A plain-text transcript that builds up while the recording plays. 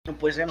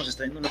puede ser, nos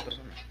está viendo una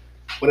persona.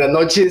 Buenas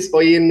noches,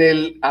 hoy en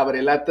el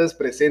Abrelatas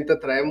Presenta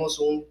traemos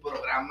un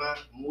programa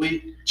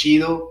muy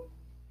chido,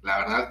 la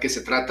verdad que se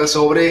trata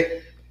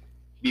sobre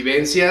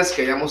vivencias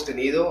que hayamos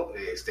tenido,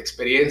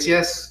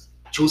 experiencias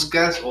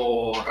chuscas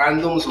o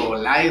randoms o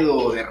light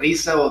o de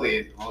risa o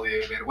de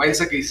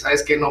vergüenza que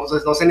sabes que no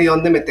sé ni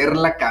dónde meter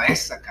la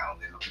cabeza, cabrón,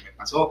 de lo que me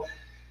pasó.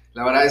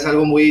 La verdad es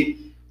algo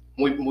muy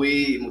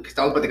que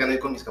estamos platicando ahí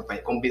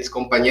con mis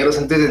compañeros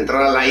antes de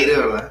entrar al aire,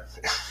 ¿verdad?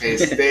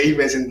 Y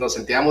nos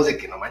sentíamos de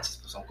que no manches,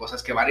 pues son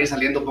cosas que van a ir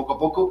saliendo poco a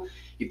poco,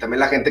 y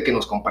también la gente que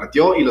nos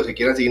compartió y los que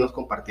quieran seguirnos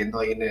compartiendo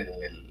ahí en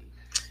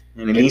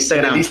el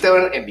Instagram. En el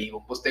Instagram en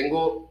vivo. Pues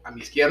tengo a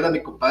mi izquierda a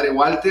mi compadre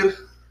Walter.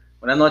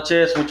 Buenas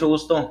noches, mucho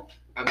gusto.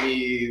 A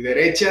mi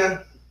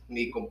derecha,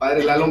 mi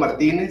compadre Lalo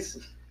Martínez.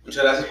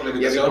 Muchas gracias por la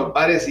invitación. Y a mi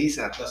compadre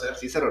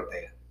César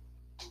Ortega.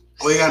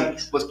 Oigan,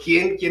 pues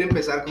 ¿quién quiere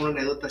empezar con una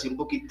anécdota así un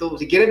poquito?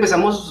 Si quieren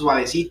empezamos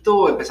suavecito,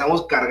 o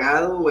empezamos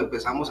cargado, o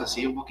empezamos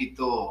así un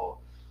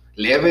poquito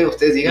leve,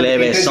 ustedes digan.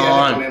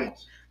 Levesón.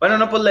 Bueno,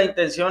 no, pues la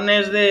intención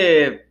es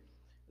de,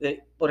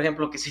 por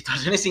ejemplo, que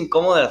situaciones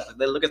incómodas, es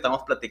lo que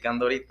estamos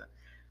platicando ahorita.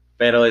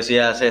 Pero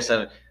decía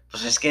César,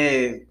 pues es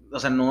que,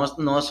 o sea,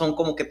 no son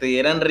como que te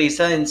dieran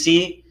risa en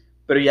sí,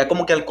 pero ya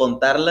como que al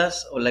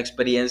contarlas, o la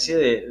experiencia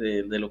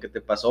de lo que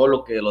te pasó,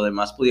 lo que los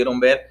demás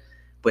pudieron ver,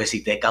 pues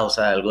sí te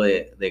causa algo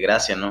de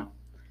gracia, ¿no?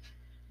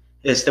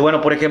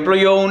 Bueno, por ejemplo,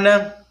 yo me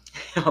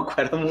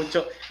acuerdo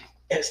mucho,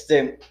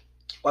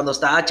 cuando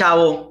estaba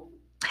chavo.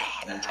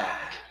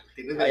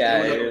 Tienes 2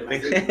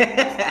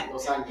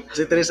 años.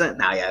 Hace 3 años.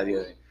 No, ya,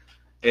 Dios.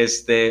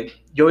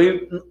 Yo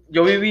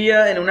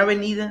vivía en una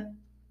avenida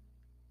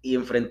y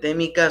enfrente de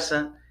mi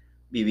casa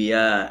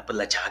vivía, pues,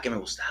 la chava que me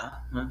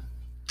gustaba, ¿no?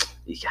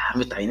 Y dije,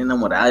 me está bien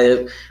enamorada,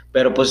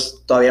 pero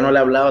pues todavía no le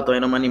hablaba, todavía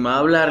no me animaba a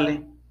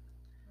hablarle.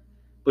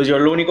 Pues yo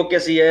lo único que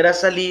hacía era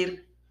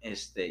salir,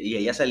 y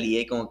ella salía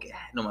y como que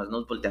nomás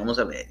nos volteamos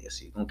a ver y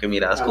así, como que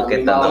miradas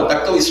coquetando.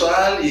 Contacto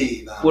visual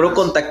y nada puro más.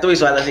 Contacto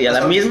visual, así, a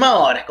la misma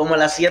hora, como a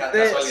las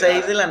 7,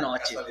 6 de la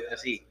noche,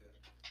 así.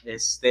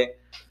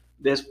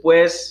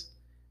 Después,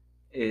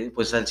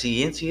 pues al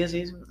siguiente, sí,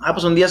 así.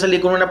 Pues un día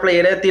salí con una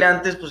playera de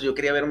tirantes, pues yo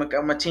quería verme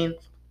acá machín.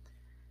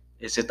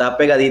 Estaba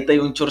pegadita y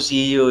un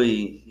chorcillo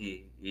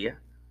y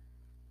ya.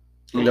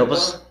 Y luego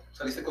pues,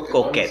 ¿Saliste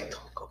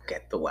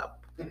coqueto,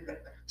 guapo.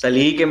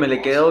 Salí, que me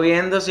le quedo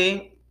viendo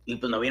así, y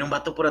pues no viene un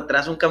vato por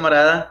atrás, un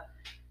camarada,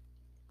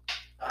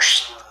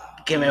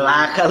 que me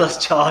baja los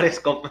chores,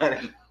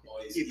 compadre.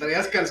 Y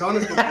traías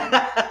calzones, compadre.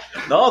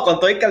 No, con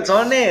todo y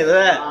calzones, o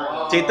sea,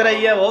 sí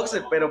traía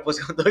boxer, pero pues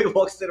con todo y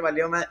boxer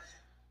valió más.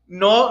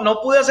 No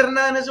pude hacer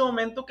nada en ese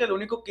momento, que lo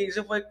único que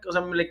hice fue, o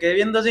sea, me le quedé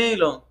viendo así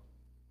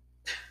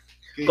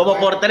y como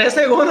por 3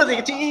 segundos,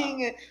 dije,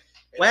 chingue.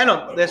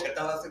 Bueno,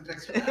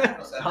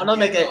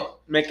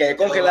 me quedé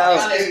congelado.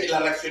 La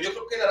reacción, yo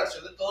creo que la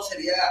reacción de todos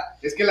sería...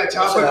 Es que la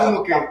chava fue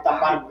como que...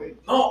 tapar, güey.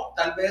 No,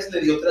 tal vez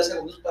le dio 3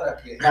 segundos para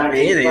que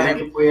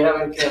pudiera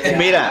ver que...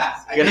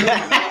 Mira,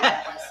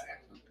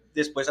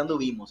 después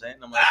anduvimos,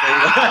 nomás.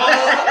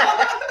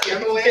 Ya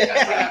me voy a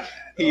casar.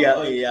 Y ya.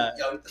 Y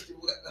ahorita estoy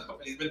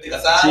felizmente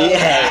casado. Sí.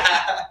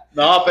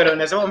 No, pero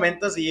en ese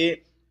momento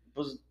sí,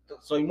 pues...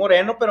 Soy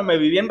moreno, pero me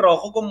vi bien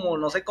rojo, como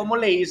no sé cómo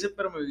le hice,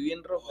 pero me vi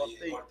bien rojo.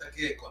 Oye, ahorita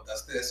que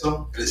contaste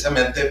eso,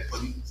 precisamente,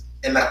 pues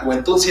en la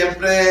juventud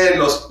siempre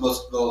los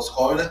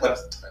jóvenes, bueno,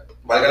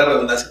 valga la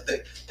redundancia,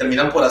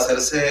 terminan por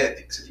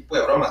hacerse ese tipo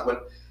de bromas.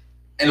 Bueno,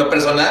 en lo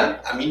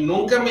personal, a mí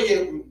nunca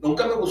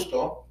me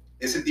gustó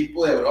ese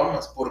tipo de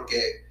bromas,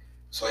 porque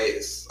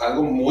es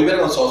algo muy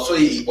vergonzoso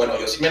y bueno,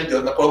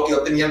 yo me acuerdo que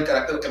yo tenía el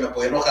carácter que me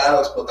podía enojar o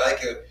explotar, de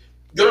que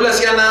yo no le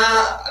hacía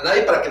nada a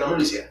nadie para que no me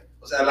lo hiciera.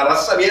 O sea, la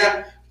raza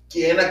sabía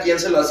a quién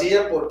se lo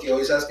hacía, porque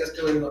hoy sabes que es que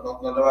hoy no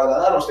le va a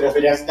agradar. O sea,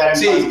 preferías estar en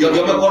sí, paz, yo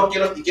mejor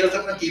quiero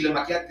estar tranquilo,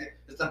 imagínate,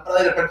 estar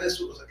parado y de repente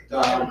o sea, que te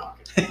va a...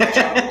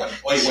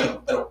 Oye,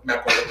 bueno, pero me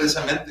acuerdo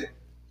precisamente,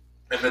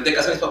 enfrente de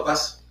casa de mis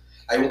papás,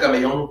 hay un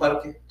camellón, un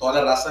parque, toda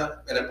la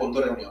raza era el punto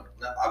de reunión.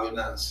 Había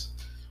unas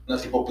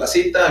tipo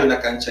placita, había una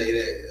cancha ahí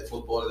de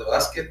fútbol, de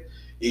básquet,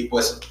 y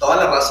pues toda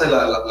la raza,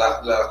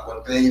 la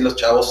juventud y los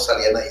chavos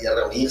salían ahí a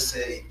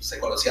reunirse y se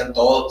conocían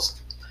todos.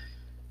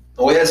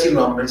 No voy a decir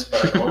nombres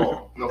para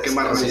no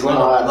quemar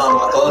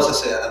no, todos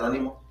ese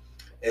anónimo.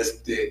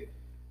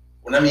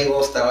 Un amigo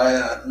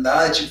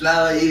andaba de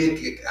chiflado ahí,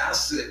 que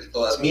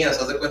todas mías,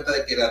 haz de cuenta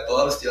de que a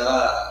todas les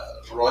tiraba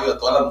rollo a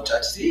todas las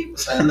muchachas. Sí,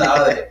 pues ahí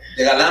andaba de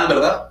galán,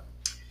 ¿verdad?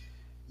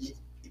 Y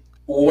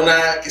hubo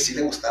una que sí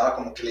le gustaba,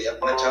 como que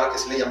una chava que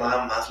sí le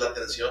llamaba más la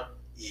atención,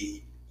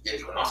 y él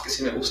dijo, no, es que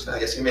sí me gusta,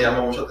 y así me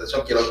llama mucho la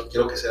atención,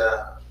 quiero que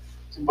sea...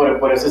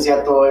 Por eso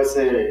hacía todo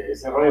ese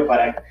rollo,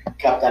 para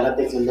captar la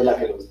atención de la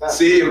que le gustaba.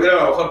 Sí, yo creo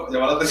que a lo mejor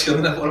llamar la atención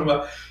de una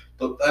forma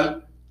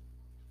total.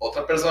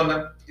 Otra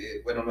persona,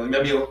 que bueno, no es mi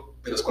amigo,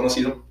 pero es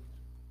conocido,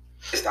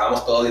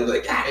 estábamos todos viendo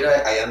de que,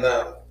 mira, ahí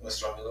anda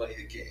nuestro amigo, ahí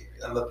de que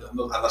anda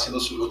haciendo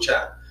su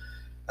lucha,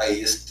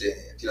 ahí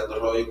tirando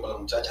rollo con la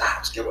muchacha.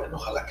 Pues qué bueno,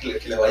 ojalá que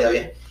le vaya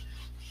bien.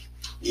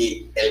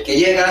 Y el que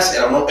llegas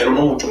era uno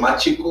mucho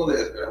más chico,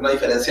 era una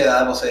diferencia de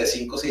edad, no sé, de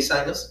 5 o 6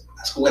 años.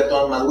 más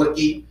juguetón, más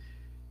huerquí.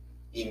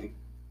 Y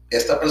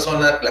esta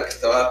persona, la que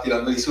estaba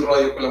tirando ahí su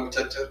rollo con la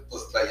muchacha,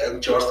 pues traía un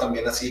shorts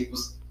también así,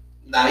 pues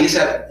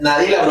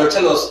nadie le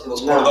abrocha los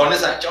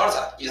cordones al shorts.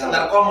 Quieres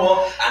andar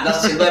cómodo, andas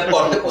haciendo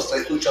deporte, pues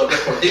traes tu short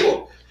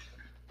deportivo.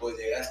 Pues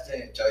llega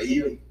este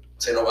chavillo y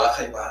se lo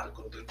baja y va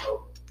con tu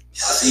todo.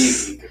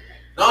 Así.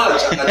 No, la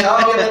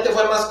chava obviamente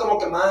fue más como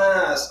que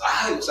más,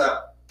 ay, o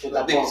sea,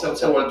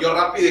 se volteó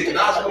rápido y que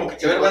no, como que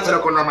qué vergüenza.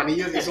 Pero con la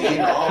manilla sí,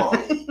 no,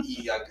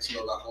 y al que se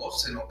lo bajó,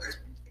 es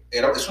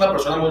una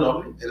persona muy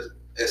noble,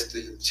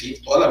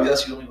 sí, toda la vida ha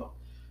sido muy noble.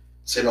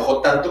 Se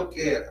enojó tanto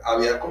que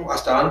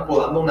estaban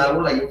podando un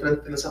árbol ahí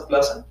enfrente en esa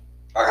plaza,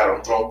 agarró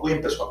un tronco y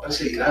empezó a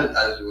perseguir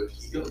al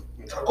huequillo,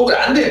 un tronco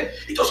grande,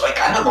 y todos, ay,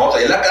 calma, no,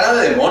 traía la cara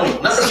de demonio,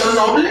 una persona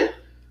noble.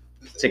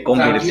 Se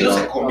convirtió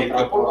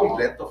por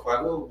completo, fue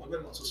algo muy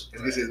vergonzoso.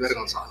 Es que sí es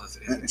vergonzoso.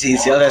 Sí, o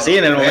sea, sí,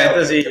 en el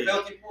momento sí. ¿Qué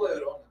feo tipo de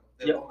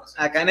broma?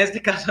 Acá en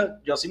este caso,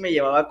 yo sí me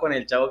llevaba con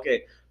el chavo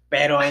que,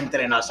 pero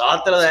entre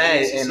nosotros,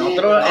 en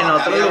otro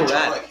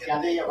lugar. Ya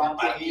de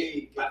llevarte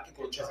ahí,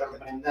 que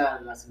sorprenda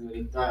a la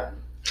señorita.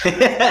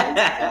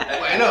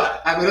 Bueno,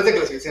 a menos de que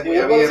la ciencia sea muy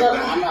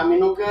abierta. A mí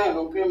nunca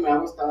me ha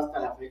gustado hasta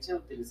la fecha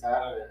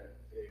utilizar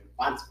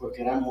pants,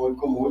 porque era muy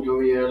común. Yo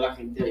veía a la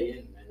gente ahí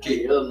en el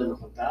video donde me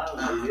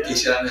contaban.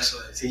 Quisieran eso.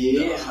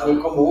 Sí, es muy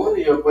común,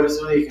 y yo por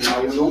eso dije,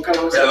 no, yo nunca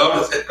lo usé.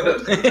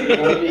 Perdón.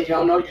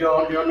 Yo no.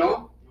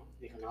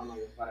 Dije, no,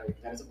 yo para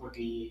evitar eso,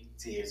 porque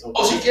sí, eso.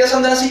 O si quieres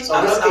andar así,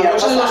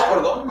 abrocha de los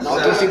cordones. No,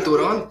 tu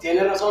cinturón.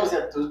 Tienes razón, o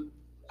sea, tú.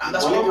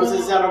 Andas como.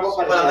 Entonces esa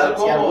ropa para andar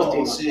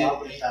como. Sí.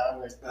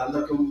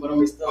 Esperando que un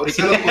bromista.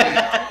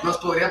 Ahorita nos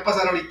podría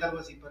pasar ahorita algo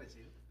así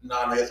parecido.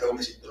 No, yo traigo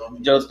mi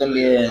cinturón. Yo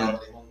también. No,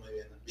 muy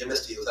bien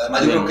vestidos.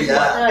 Además, yo creo que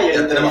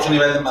ya tenemos un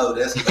nivel de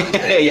madurez.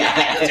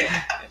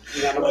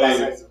 Ya no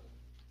pasa eso.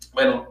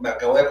 Bueno, me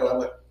acabo de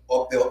acordar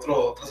de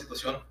otra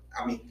situación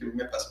a mí que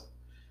me pasó.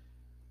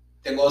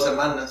 Tengo 2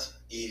 hermanas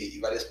y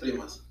varias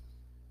primas.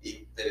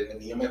 Y de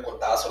niño me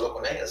contaba solo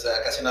con ellas. O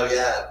sea, casi no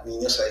había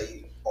niños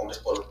ahí, varones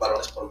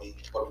por mi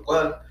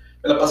cuadro.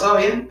 Me la pasaba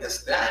bien,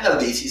 en las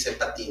bicis, en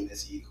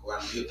patines y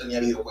jugando. Yo tenía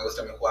videojuegos,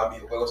 también jugaba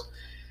videojuegos.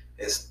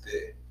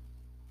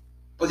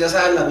 Pues ya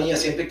saben, las niñas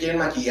siempre quieren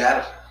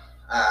maquillar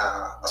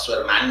a su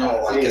hermano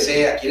o al que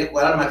sea, quieren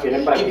jugar al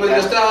maquillaje. Y pues yo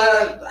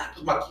estaba,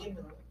 pues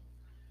maquillando.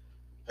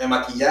 Me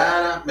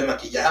maquillaban,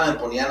 me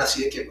ponían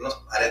así de que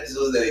unos aretes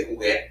de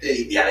juguete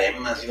y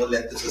diademas y unos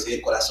lentes así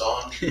de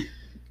corazón.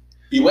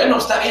 Y bueno,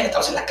 está bien,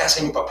 estamos en la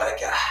casa y mi papá de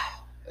que,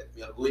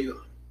 mi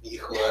orgullo, mi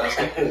hijo,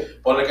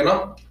 ponle que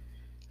no.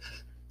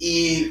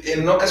 Y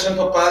en una ocasión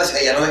papá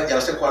decía, ya no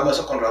estoy jugando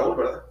eso con Raúl,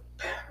 ¿verdad?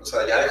 O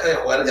sea, ya deja de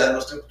jugar,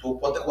 tú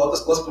ponte a jugar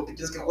otras cosas, ¿por qué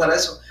tienes que jugar a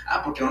eso?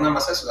 Porque no nada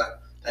más eso,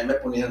 también me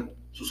ponían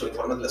sus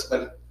uniformes de la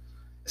escuela.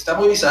 Está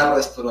muy bizarro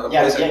esto, ¿no?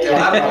 Puede ser que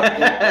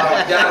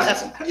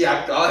y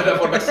actuaba de una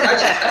forma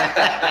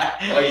extraña.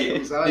 Oye,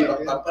 mi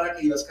papá para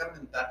que yo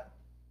escarmentara,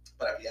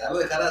 para que ya lo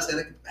dejara de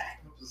hacer,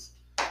 pues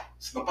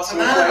no pasa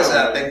nada, o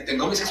sea,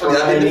 tengo mi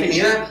sexualidad bien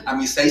definida, a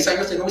mis 6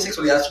 años tengo mi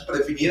sexualidad súper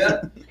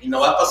definida, y no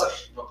va a pasar.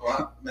 Mi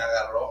papá me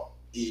agarró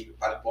y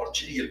al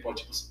porche, y el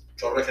porche, pues,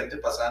 chorro de gente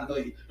pasando,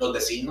 y los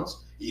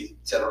vecinos, y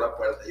cerró la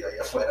puerta, y yo ahí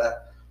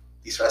afuera,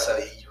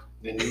 disfrazadillo.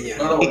 De niña.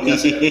 No lo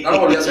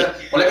volví a hacer.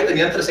 Ponle que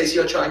tenía entre 6 y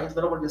 8 años,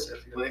 no lo volví a hacer.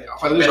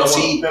 Pero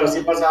sí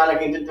pasaba, la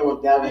gente te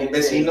volteaba. Un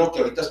vecino que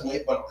ahorita es muy,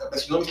 bueno, el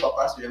vecino de mis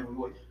papás, yo ya muy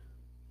bueno.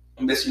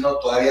 Un vecino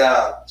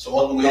todavía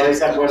somos muy,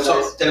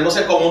 tenemos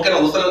en común que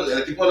nos gusta el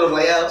equipo de los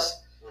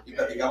Rayados y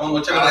platicamos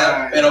mucho,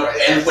 pero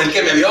él fue el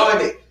que me vio.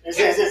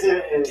 Ese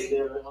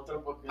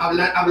otro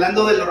podcast.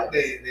 Hablando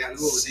de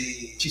algo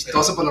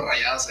chistoso por los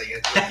Rayados ahí.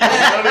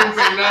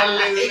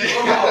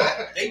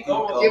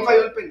 ¿Quién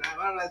falló el penal?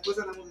 Bueno, después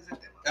hablamos de ese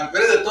tema.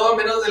 Campeones de todo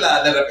menos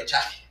de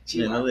repechaje.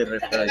 Menos de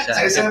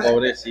repechaje,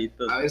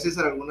 pobrecitos. A ver,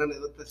 César, alguna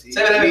anécdota así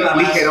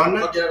ligerona.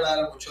 No quiero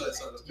hablar mucho de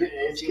eso.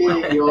 Es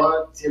que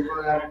yo siempre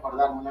voy a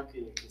recordar una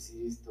que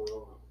sí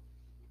estuvo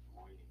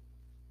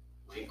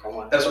muy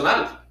incómoda.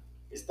 ¿Personal?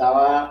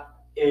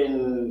 Estaba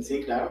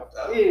sí, claro.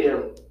 Sí,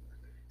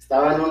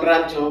 estaba en un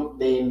rancho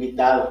de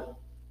invitado.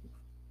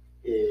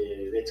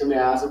 De hecho, me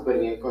daba súper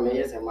bien con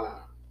ella, se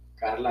llama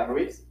Carla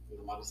Ruiz.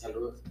 Le mando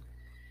saludos.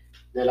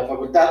 De la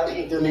facultad,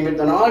 entonces me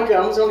invitó, no, que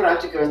vamos a un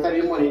rancho que va a estar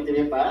bien bonito y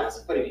bien parado,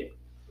 súper bien.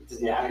 Entonces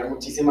ya había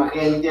muchísima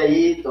gente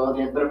allí, todos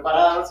bien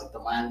preparados, y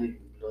tomando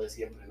y lo de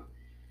siempre, ¿no?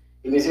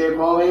 Y me dice,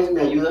 ¿cómo ves?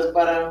 ¿Me ayudas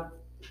para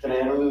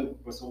traer un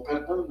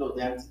cartón, los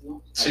de antes,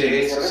 ¿no?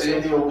 Sí.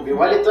 Digo,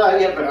 igual y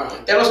todavía, pero...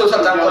 Ya no se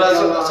usa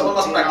tanto,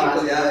 somos más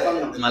prácticos ya.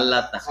 Más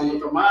lata. Cuando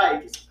tomaba,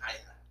 y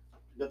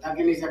yo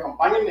también me dice,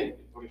 acompáñame,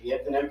 porque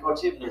ya tenía el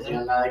coche, pues ya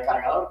nada de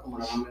cargador, como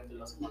normalmente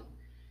lo hacemos.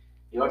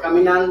 Iba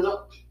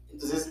caminando.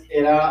 Entonces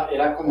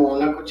era como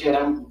una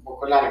cochera un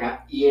poco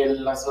larga y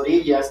en las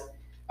orillas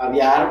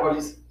había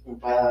árboles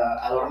para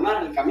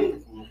adornar el camino,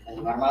 como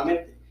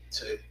normalmente.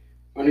 Sí.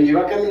 Bueno, yo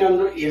iba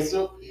caminando y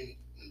eso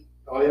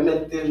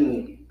obviamente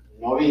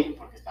no vi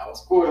porque estaba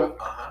oscuro.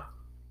 Ajá.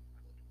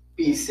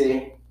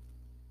 Pisé,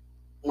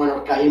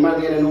 caí más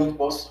bien en un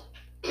pozo.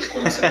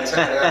 Con la cerveza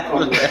cargada.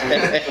 Con el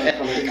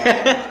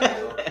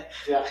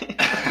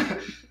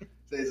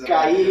sea,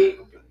 caí,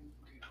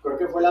 creo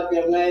que fue la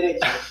pierna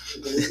derecha,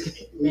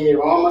 entonces me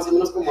llegó más o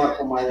menos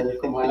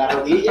como a la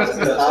rodilla, o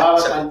sea, estaba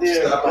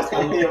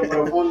bastante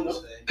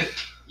profundo,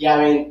 y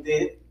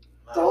aventé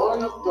todos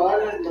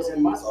los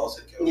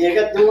envases, y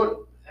deja tú,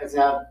 o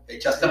sea,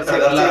 echaste a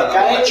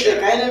perder se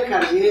cae en el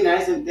jardín y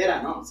nadie se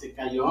entera, ¿no? Se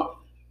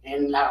cayó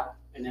en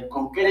el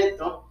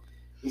concreto,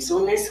 hizo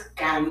un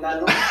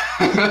escándalo,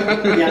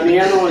 y mi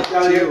amiga lo volteó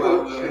a ver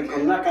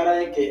con una cara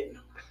de que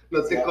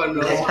no te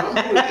conozco.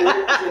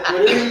 Tú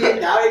eres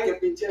invitado y qué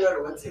pinche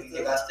vergüenza.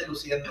 Llegaste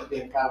luciendo.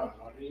 Bien cabrón,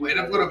 horrible.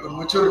 Bueno, pero con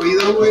mucho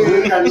ruido, güey.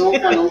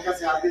 Nunca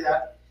se va a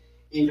olvidar.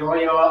 Y luego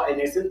yo, en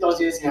ese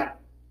entonces, decía,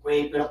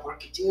 güey, pero ¿por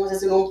qué chingos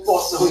hacen un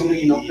pozo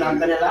y no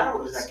plantan el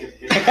árbol? O sea,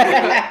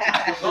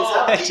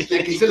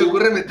 aquí se le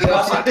ocurre meter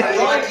la pata.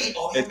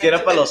 Es que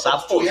era para los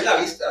sapos. Subía la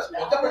vista,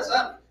 ponte a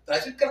pensar.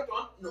 Traes el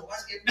cartón, no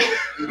vas viendo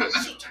el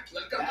piso,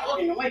 tranquilo el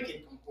cartón. No,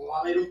 güey, ¿cómo va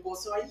a haber un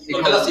pozo ahí?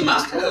 No te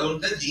lastimaste de un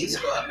jeans,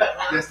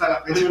 y hasta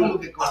la fecha como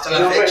que hasta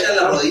la fecha,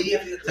 la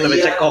rodilla. La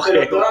fecha coge.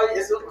 Pero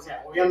todavía eso, o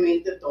sea,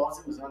 obviamente todos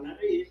se empezaron a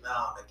reír.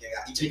 No, me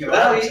queda. Y se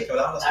quebraron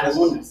las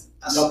algunas.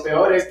 Lo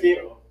peor es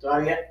que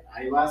todavía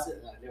ahí vas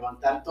a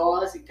levantar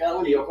todas y cada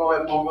uno. Y yo como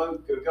me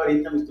pongo, creo que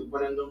ahorita me estoy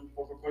poniendo un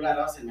poco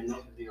colorado,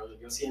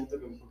 yo siento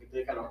que un poquito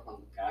de calor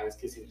cada vez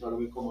que siento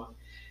algo incómodo.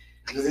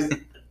 Entonces,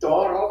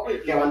 todo rojo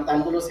y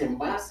levantando los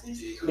envases.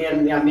 Sí,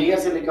 mi amiga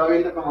se me quedó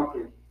viendo como que.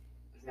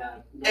 O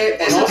sea,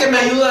 eso que me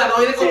ayuda, no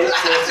viene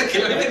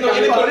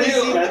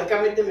conmigo.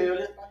 Prácticamente me dio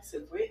la espalda y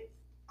se fue.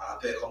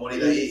 Te dejó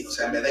morir ahí. O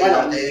sea, en vez de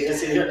ayudarte.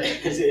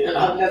 Se dio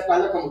la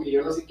espalda como que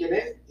yo no sé quién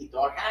es. Y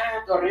todo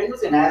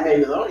riéndose, nada me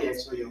ayudó y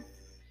eso yo.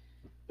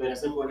 Pero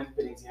eso fue una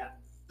experiencia.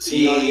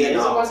 Sí,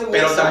 no,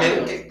 pero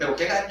también, pero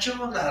qué gancho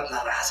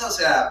la raza, o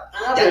sea,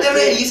 ya te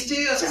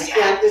reíste, o sea,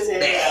 ya,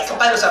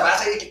 compadre, o sea,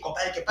 vas a decir que,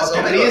 compadre, ¿qué pasó?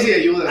 Te ríes y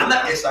ayudas.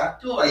 Anda,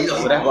 exacto, ahí lo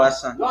pura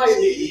guasa. No,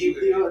 y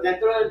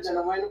dentro de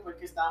lo bueno fue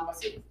que estaban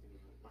vacíos.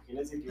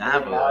 Imagínense que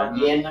bueno.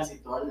 llenas y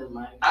todo el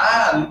desmadre.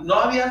 No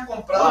habían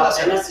comprado las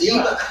cerveza.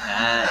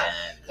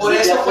 Por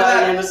eso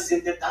no se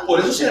siente tanto. Por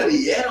eso se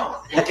rieron.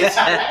 Porque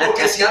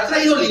si ha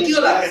traído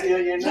líquido la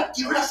gente. Ya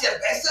quiero una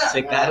cerveza.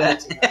 Se caga.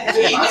 Sí,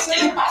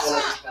 ¿qué le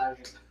pasa?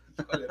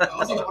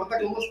 No se importa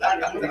cómo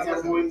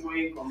está.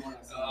 Muy incómoda.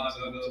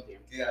 No.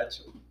 Qué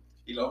gacho.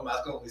 Y luego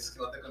más como dices que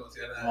no te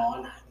conocía nada.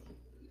 No.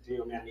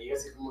 Digo, mi amiga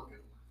así como que.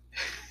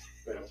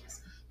 Pero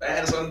pues.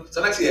 Bueno,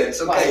 son accidentes,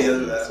 son caídas,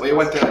 ¿verdad? Oye,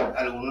 Walter,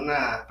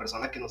 ¿alguna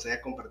persona que nos haya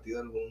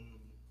compartido alguna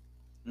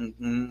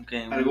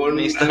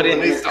historia?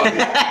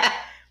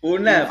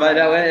 Una,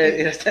 padre,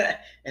 güey,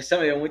 esta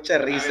me dio mucha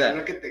risa.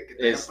 Ver,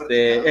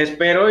 que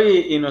espero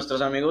y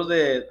nuestros amigos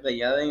de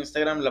allá de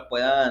Instagram la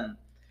puedan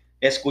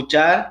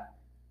escuchar,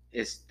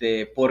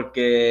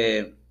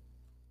 porque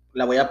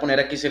la voy a poner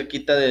aquí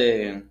cerquita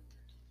del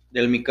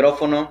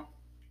micrófono.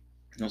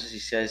 No sé si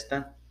sea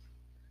esta.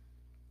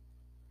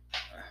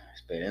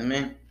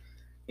 Espérenme.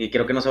 Y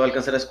creo que no se va a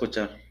alcanzar a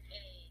escuchar.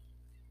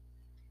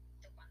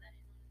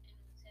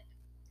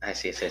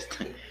 Sí, es esta.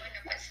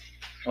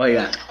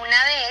 Oiga.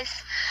 Una vez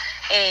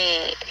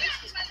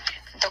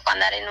tocó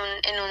andar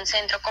en un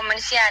centro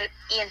comercial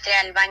y entré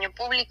al baño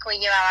público y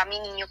llevaba a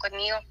mi niño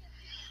conmigo.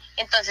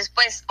 Entonces,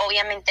 pues,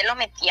 obviamente lo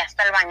metí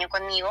hasta el baño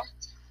conmigo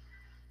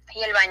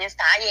y el baño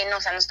estaba lleno,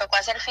 o sea, nos tocó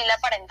hacer fila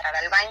para entrar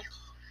al baño.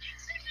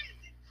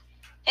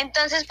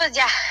 Entonces, pues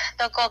ya,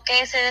 tocó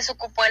que se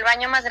desocupó el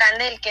baño más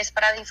grande, el que es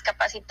para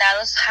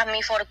discapacitados, a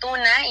mi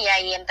fortuna, y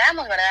ahí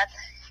entramos, ¿verdad?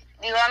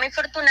 Digo a mi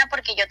fortuna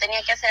porque yo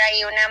tenía que hacer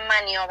ahí una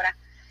maniobra.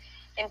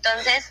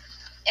 Entonces,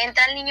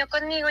 entra el niño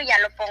conmigo y ya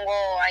lo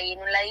pongo ahí en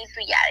un ladito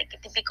y ya, de que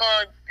típico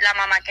la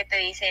mamá que te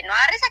dice, no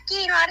agarres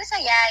aquí, no agarres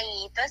allá,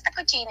 y todo está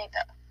cochino y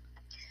todo.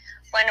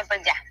 Bueno,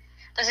 pues ya.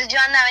 Entonces yo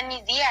andaba en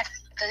mis días,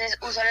 entonces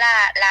uso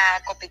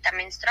la copita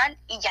menstrual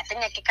y ya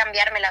tenía que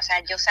cambiármela, o sea,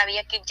 yo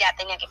sabía que ya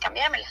tenía que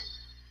cambiármela.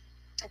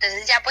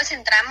 Entonces ya pues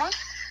entramos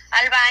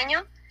al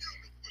baño,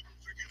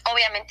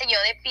 obviamente yo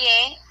de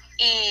pie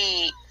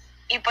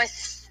y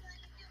pues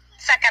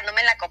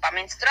sacándome la copa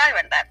menstrual,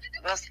 ¿verdad?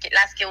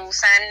 Las que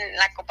usan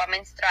la copa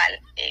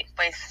menstrual,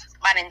 pues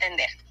van a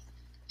entender.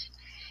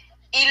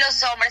 Y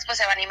los hombres pues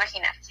se van a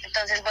imaginar.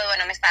 Entonces, pues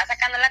bueno, me estaba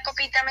sacando la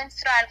copita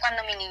menstrual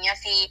cuando mi niño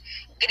así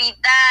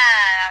grita,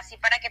 así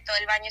para que todo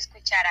el baño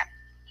escuchara.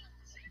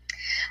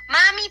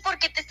 Mami, ¿por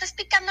qué te estás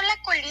picando la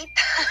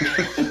colita?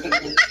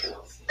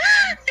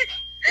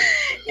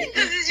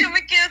 Entonces yo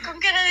me quedo con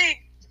cara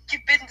de...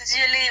 Entonces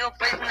yo le digo,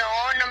 pues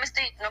no me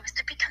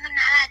estoy picando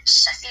nada,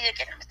 así de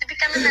que no me estoy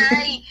picando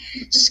nada y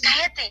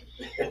cállate.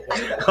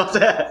 O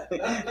sea,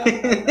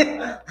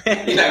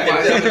 y la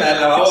gente la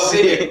lavaba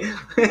así,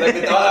 la que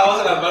estaba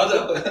lavando las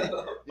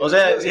manos. O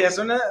sea, sí es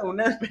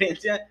una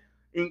experiencia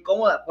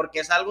incómoda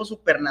porque es algo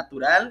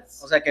supernatural,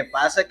 o sea, que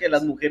pasa que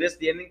las mujeres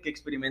tienen, que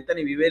experimentan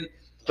y viven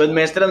pues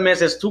mes tras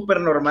mes, es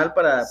súper normal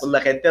para pues, la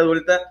gente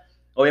adulta,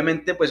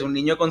 obviamente pues un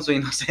niño con su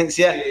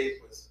inocencia. Sí,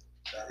 pues.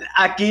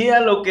 Aquí a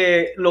lo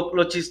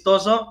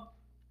chistoso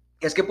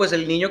es que pues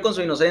el niño con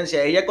su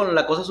inocencia, ella con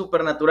la cosa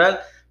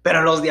supernatural,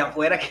 pero los de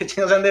afuera que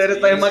se han de haber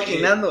estado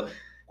imaginando.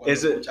 Cuando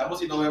Eso.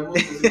 escuchamos y no vemos,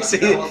 pues Sí,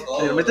 imaginamos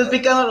todo. me estás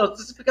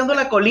picando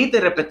la colita y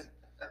de repente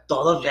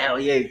todos,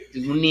 oye,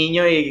 un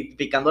niño y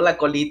picando la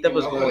colita,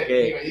 pues como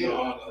que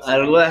No,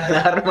 algo de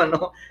alarma,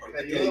 ¿no?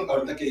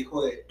 Ahorita que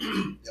dijo de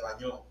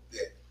baño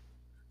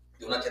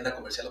de una tienda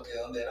comercial, ¿o qué? ¿De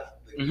dónde era?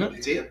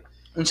 Sí.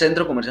 Un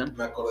centro comercial.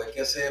 Me acordé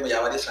que hace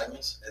ya varios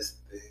años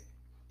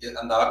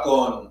andaba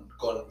con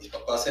mis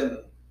papás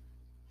en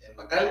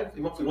McAllen.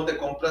 Fuimos de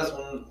compras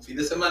un fin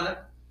de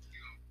semana.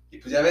 Y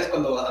pues ya ves,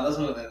 cuando andas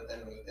en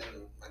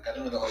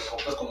McAllen de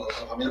compras con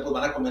la familia, pues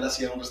van a comer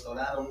así en un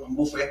restaurante, un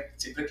buffet.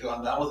 Siempre que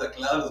andábamos de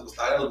aquel lado les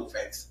gustaban los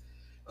buffets.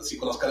 No sé si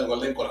conozcan el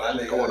Golden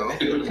Corral. ¿Cómo no?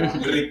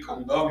 Muy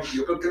rico. No,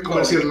 yo creo que es como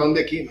el cirlón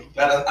de aquí, ¿no?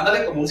 Claro,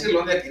 ándale como un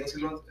cirlón de aquí, un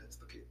cirlón.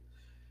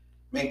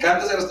 Me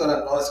encanta ese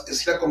restaurante, no,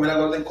 es ir a comer a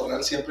Golden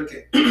Corral siempre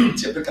que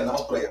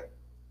andamos por allá.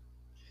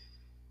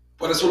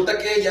 Pues resulta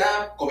que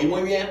ya comí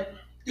muy bien.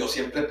 Yo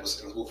siempre, pues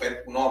en los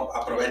buffets, uno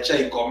aprovecha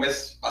y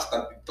comes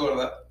bastantito,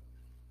 ¿verdad?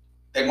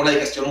 Tengo una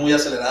digestión muy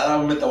acelerada,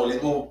 un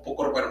metabolismo un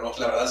poco, bueno, no,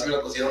 la verdad sí me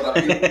lo considero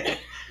rápido.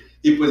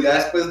 Y pues ya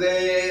después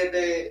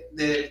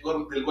del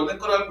Golden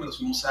Corral, nos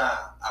fuimos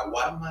a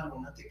Walmart,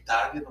 una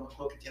Target, no me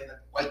acuerdo qué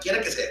tienda,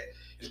 cualquiera que sea.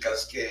 El caso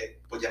es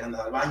que pues ya me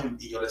andaba al baño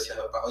y yo le decía a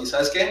mi papá, oye,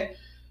 ¿sabes qué?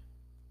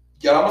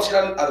 ¿Ya vamos a ir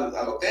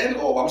al hotel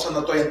o vamos a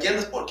andar todavía en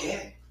tiendas? ¿Por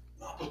qué?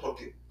 No, pues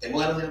porque tengo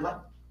ganas de ir al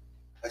baño.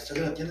 Ahí está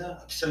en la tienda,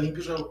 aquí está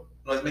limpio,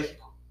 no es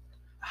México.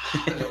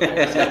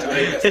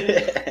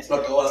 Lo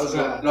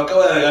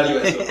acabo de agregar yo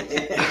eso.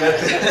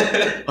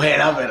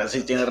 Bueno, pero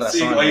sí tienes razón.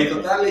 Sí, oye,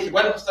 total, le dije,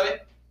 bueno, está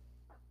bien.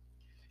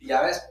 Y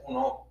ya ves,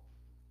 uno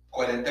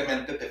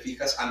coherentemente te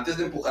fijas antes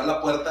de empujar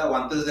la puerta o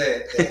antes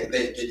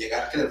de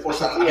llegar, querer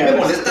forzar. A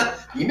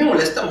mí me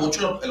molesta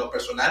mucho en lo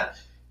personal.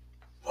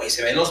 Oye,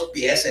 se ven los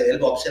pies, se ve el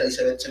boxer, ahí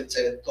se ve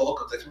todo,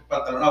 que traes un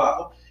pantalón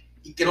abajo,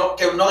 y que no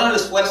hagan el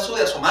esfuerzo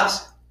de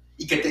asomarse,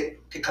 y que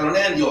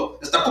caloneen. Yo,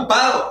 está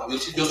ocupado, yo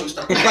soy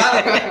está ocupado.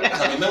 O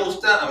sea, a mí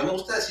me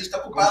gusta decir está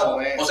ocupado.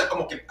 O sea,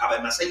 como que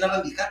además hay una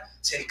rendija,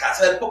 se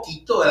alcanza a ver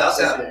poquito, ¿verdad? O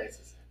sea, sí.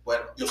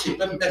 Bueno, yo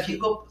siempre me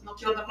fijo, no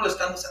quiero andar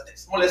molestando, o sea, te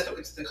es molesto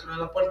que te estén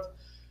jalando la puerta.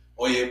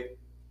 Oye,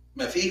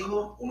 me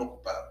fijo, uno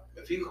ocupado,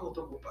 me fijo,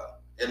 otro ocupado.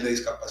 El de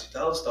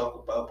discapacitado estaba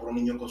ocupado por un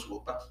niño con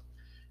su papá,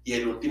 y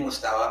el último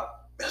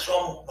me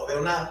asomo, no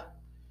veo nada.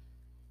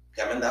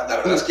 La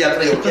verdad es que ya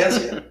traía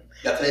urgencia,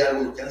 ya traía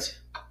algo de urgencia.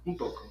 Un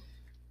poco.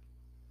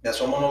 Me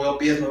asomo, no veo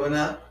pies, no veo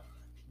nada.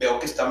 Veo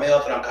que está medio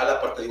atrancada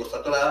la puerta, digo, está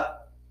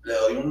atorada. Le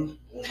doy un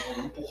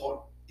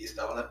empujón y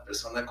estaba una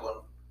persona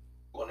con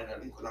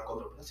una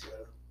condroplasia,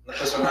 ¿verdad? Una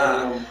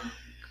persona...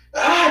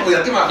 ¡Ah! Pues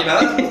ya te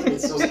imaginarás.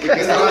 ¿Qué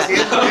estaba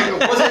haciendo?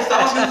 Pues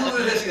estaba haciendo sus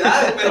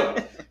necesidades, pero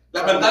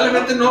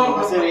lamentablemente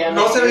no se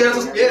veían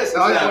sus pies.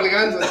 Estaban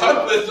colgando.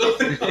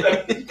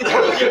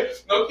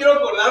 No quiero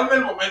acordarme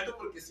el momento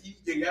porque sí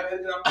llegué a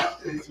ver gran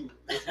parte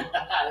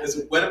de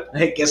su cuerpo.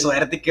 Ay, qué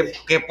suerte,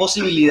 qué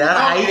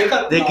posibilidad hay de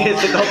que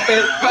te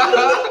topes.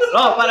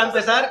 No, para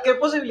empezar, qué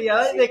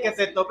posibilidad hay de que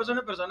te topes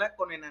una persona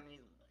con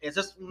enanismo.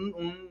 Ese es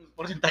un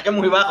porcentaje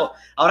muy bajo.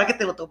 Ahora que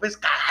te lo topes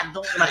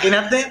cagando,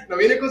 imagínate. No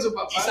viene con su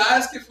papá. ¿Y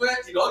sabes qué fue?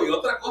 Y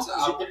otra cosa.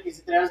 ¿Y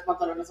si traían los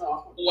pantalones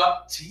abajo?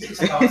 Sí,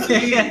 estaba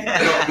así.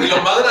 Pero, y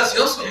lo más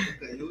gracioso,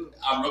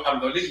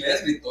 habló el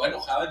inglés, gritó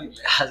enojado en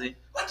inglés. Ah, sí.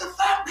 What the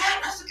fuck,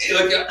 man? No sé qué. Y yo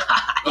decía,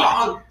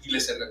 no, y le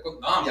cerré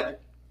con, no, ya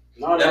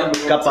No,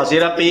 capaz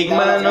era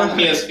Pigma, ¿no?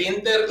 Mi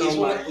esfínter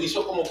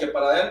hizo como que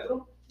para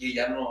adentro. Y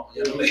ya no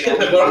me dije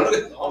mejor.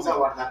 Vamos a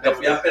guardar. Me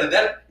fui a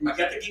perder.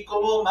 Imagínate qué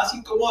incómodo, más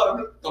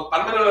incómodo,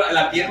 topármelo en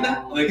la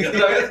pierna, o de que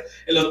otra vez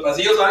en los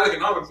pasillos, ahora de que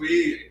no, me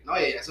fui. No,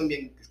 ya son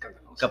bien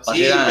escandalosos. Capaz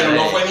Sí, era, pero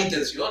no fue mi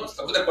intención.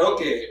 Estamos de acuerdo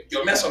que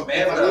yo me asomé.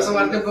 Me faltó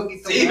asomarte un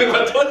poquito. Sí, me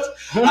faltó.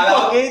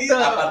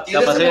 A partir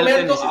de ese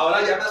momento,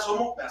 ahora ya me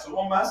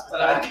asomo más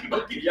para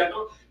ver que ya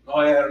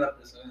no era una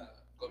persona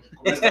con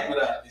una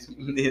estatura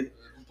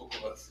un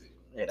poco más. Sí.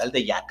 Era el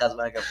de Yacas,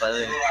 va, capaz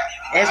de.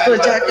 Esto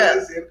es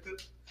Yacas.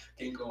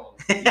 Qué incómodo.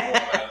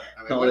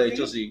 No, de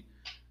hecho sí.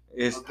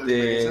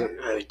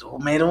 Tú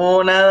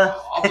mero nada.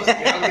 No, pues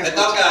Te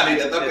toca, David,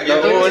 te toca.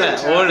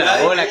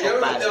 Hola,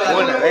 compadre.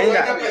 Hola,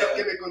 venga. Pero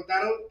que me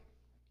contaron,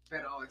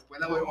 pero después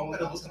la voy a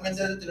Pero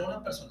justamente debe tener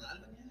una personal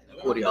también.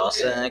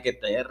 Curiosa, que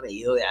te hayas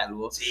reído de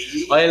algo.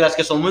 Sí. Oye, las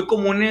que son muy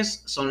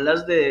comunes son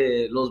las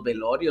de los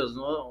velorios,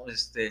 ¿no?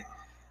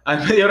 A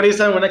mí me dio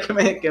risa una que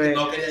me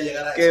no quería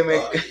llegar a eso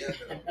todavía,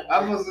 pero...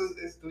 Vamos,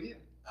 es tuya.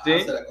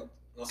 ¿Sí?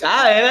 No sé.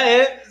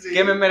 Era Sí.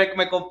 que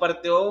me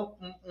compartió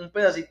un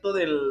pedacito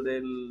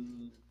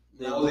del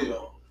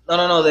audio.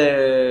 No,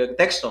 de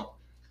texto.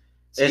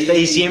 Sí.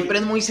 Y siempre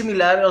es muy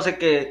similar, o sea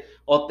que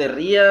o te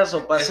rías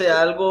o pase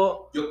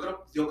algo. Yo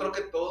creo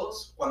que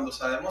todos, cuando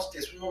sabemos que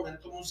es un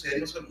momento muy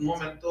serio, un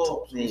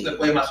momento, Sí. se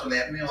puede más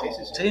solemne o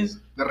Sí. De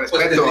pues,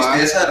 respeto. de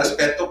tristeza, de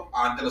respeto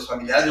ante los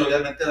familiares y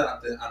obviamente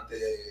ante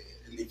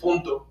el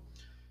difunto,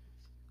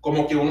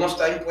 como que uno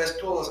está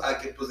impuesto a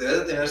que pues debes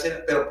de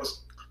tenerse, pero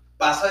pues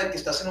pasa de que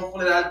estás en un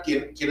funeral,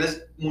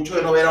 quieres mucho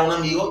de no ver a un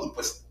amigo y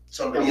pues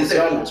sonríes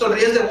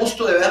de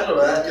gusto de verlo,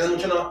 ¿verdad? Quieres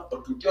mucho no,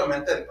 porque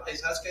últimamente, ay,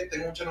 ¿sabes qué?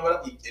 Tengo mucho no ver,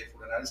 y el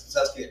funeral,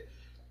 ¿sabes qué?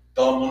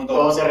 todo el mundo,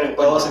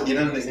 todos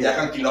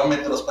viajan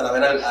kilómetros para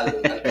ver al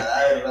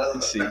cadáver,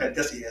 ¿verdad? Sí. La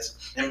gente así es.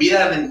 En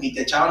vida ni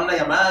te echaban una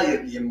llamada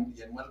y en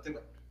muerte,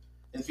 bueno,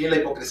 en fin, la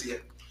hipocresía.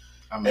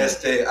 Amén.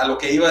 A lo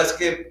que iba es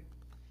que,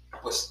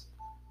 pues,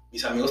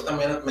 mis amigos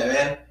también me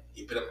ven,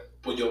 pero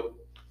pues yo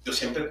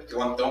siempre,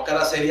 cuando tengo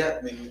cara seria,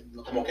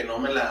 como que no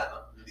me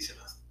dicen,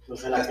 no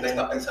se la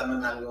está pensando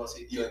en algo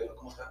así, y yo digo,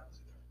 ¿cómo está?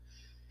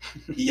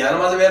 Y ya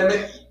nomás de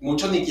verme,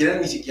 muchos ni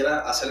quieren ni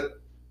siquiera hacer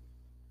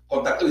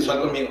contacto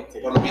visual conmigo, sí.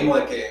 Por lo mismo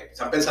de que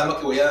están pensando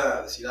que voy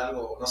a decir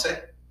algo, no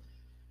sé.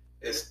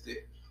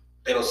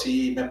 Pero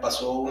sí me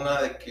pasó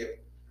una de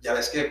que, ya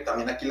ves que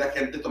también aquí la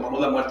gente tomamos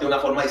la muerte de una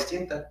forma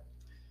distinta,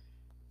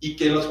 y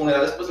que en los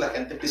funerales pues la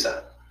gente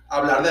empieza a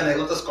hablar de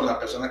anécdotas con la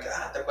persona que,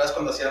 ¿te acuerdas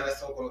cuando hacían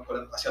esto,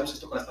 hacíamos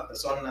esto con esta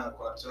persona,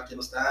 con la persona que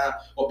no está?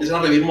 O empiezan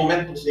a revivir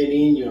momentos. De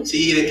niños.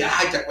 Sí, de que,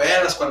 ¿te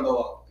acuerdas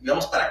cuando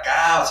íbamos para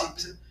acá? Así,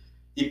 pues,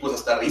 y pues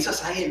hasta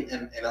risas hay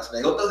en las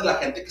anécdotas de la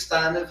gente que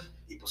está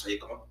y pues oye,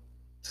 como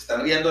se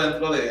están riendo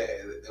dentro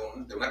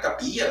de una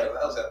capilla,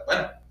 ¿verdad? O sea,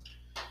 bueno.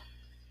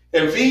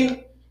 En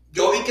fin,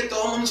 yo vi que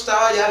todo el mundo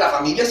estaba ya, la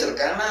familia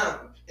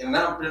cercana, en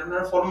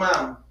una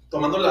forma,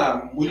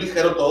 tomándola muy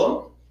ligero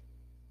todo.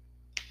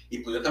 Y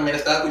pues yo también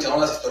estaba escuchando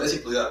las historias y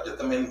pues yo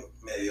también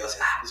me dio así,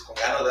 pues con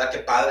ganas, ¿verdad? Qué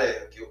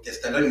padre, que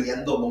estén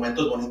reviviendo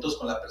momentos bonitos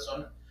con la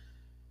persona.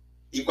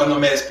 Y cuando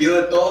me despido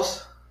de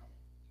todos,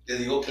 les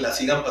digo que la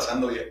sigan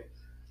pasando bien.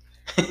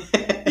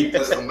 Y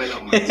pues no me lo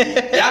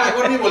ya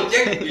mejor ni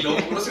volteé. Y luego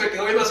uno se me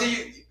quedó viendo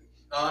así.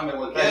 No, me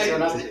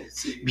volteé.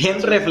 Sí.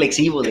 Bien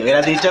reflexivo, le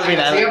hubieras dicho al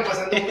final.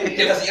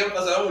 Que la sigan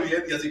pasando muy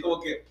bien. Y así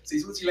como que se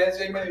hizo un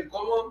silencio ahí medio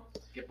incómodo.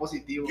 Qué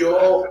positivo.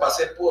 Yo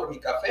pasé por mi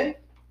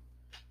café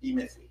y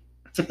me fui.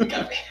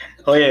 Café.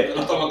 Oye, yo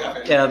no tomo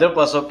café. ¿Qué no te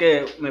pasó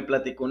que me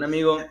platicó un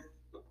amigo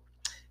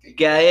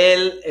que a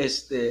él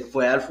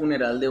fue al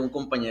funeral de un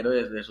compañero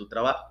de su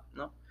trabajo,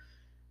 ¿no?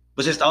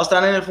 Pues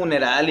estaban en el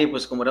funeral y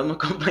pues como éramos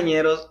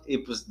compañeros y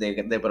pues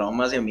de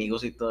bromas y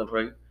amigos y todo el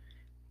rollo.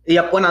 Y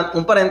ya, bueno,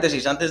 un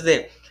paréntesis antes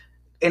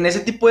en ese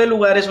tipo de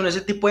lugares o en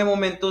ese tipo de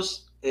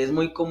momentos es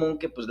muy común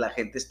que pues la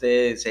gente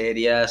esté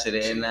seria,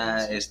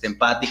 serena, sí.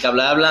 Empática,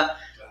 bla, bla.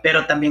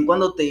 Pero también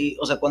cuando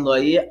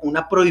hay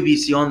una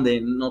prohibición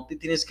de no te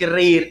tienes que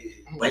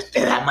reír, pues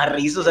te da más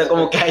risa, o sea,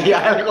 como que hay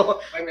algo,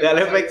 te da el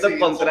efecto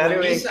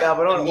contrario, bien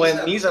cabrón. O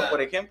en misa, por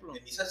ejemplo.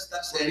 En misa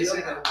está serio,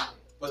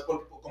 pues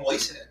como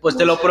dice. Pues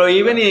te lo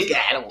prohíben y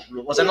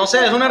o sea, no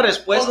sé, es una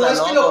respuesta, no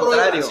es que lo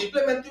contrario.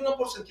 Simplemente uno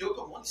por sentido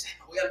común dice,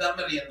 no voy a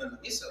andarme riendo en la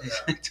misa.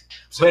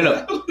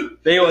 Bueno,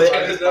 te digo,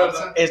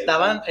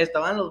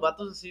 estaban los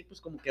vatos así,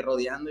 pues como que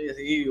rodeando y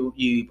así,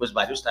 y pues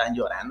varios estaban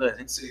llorando,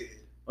 así. Sí.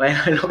 Bueno,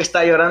 lo que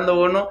está llorando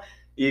uno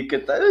y que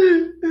está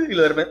y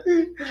lo de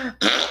repente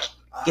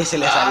que se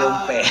le salió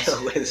un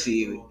pedo, güey,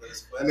 sí, güey.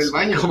 En el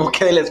baño. Como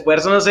que del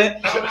esfuerzo, no sé.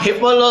 Y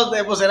por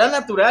pues era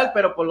natural,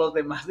 pero por los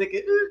demás de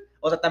que,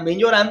 o sea, también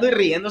llorando y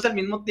riéndose al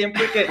mismo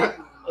tiempo y que,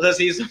 o sea,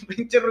 sí hizo un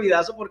pinche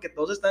ruidazo porque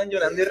todos estaban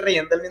llorando y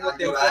riendo al mismo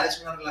tiempo. Llorar es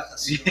una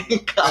relajación. Sí,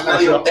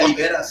 cabrón. Te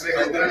liberas. Se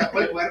relajó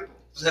el cuerpo.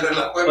 Se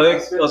relajó el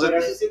cuerpo. Sí,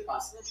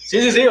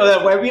 o sea,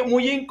 fue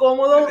muy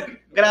incómodo,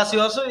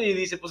 gracioso y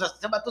dice, pues hasta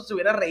ese vato se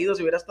hubiera reído,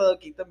 si hubiera estado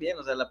aquí también,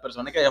 o sea, la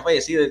persona que había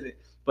fallecido,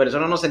 por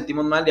eso no nos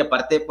sentimos mal y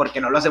aparte porque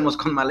no lo hacemos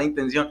con mala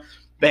intención,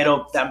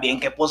 pero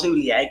también qué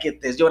posibilidad de que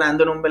estés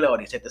llorando en un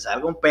velorio y se te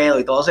salga un pedo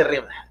y todo se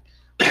ríe.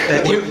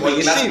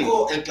 El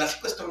clásico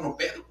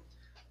estornupedo.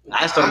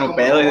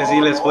 Estornupedo, es decir,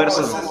 el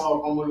esfuerzo.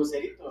 Como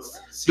lucerito,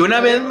 ¿verdad? Yo una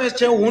vez me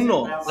eché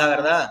uno, la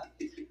verdad.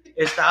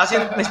 Estaba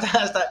haciendo,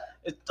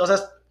 o sea,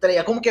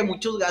 traía como que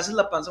muchos gases,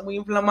 la panza muy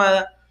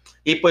inflamada.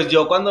 Y pues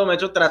yo cuando me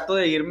echo trato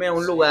de irme a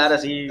un lugar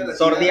así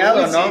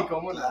sordeado, ¿no? Sí,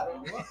 ¿cómo no?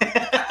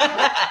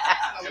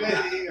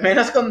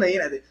 Menos con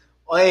medida.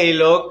 Oye, y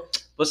luego,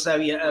 pues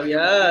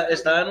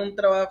estaba en un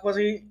trabajo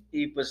así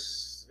y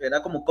pues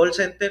era como call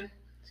center.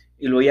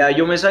 Y luego ya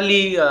yo me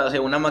salí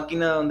hacia una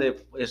máquina donde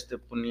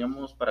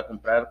poníamos para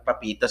comprar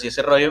papitas y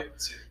ese rollo.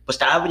 Sí. Pues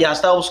ya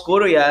estaba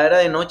oscuro, ya era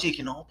de noche. Y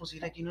dije, no, pues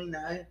ir aquí no hay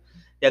nada.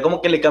 Ya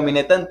como que le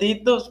caminé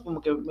tantito,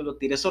 como que me lo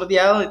tiré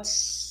sordeado.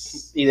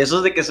 Y de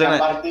esos de que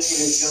suena.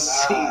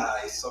 Sí,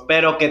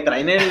 pero que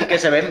traen que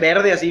se ven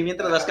verde así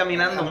mientras vas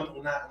caminando.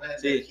 Una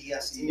energía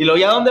así. Y luego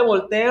ya donde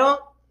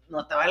volteo,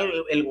 no estaba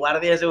el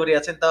guardia de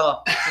seguridad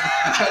sentado.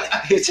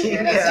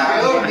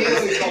 Estaba dormido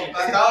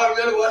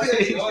el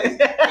guardia.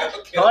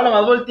 No,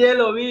 nomás volteé,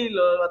 lo vi y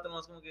lo vato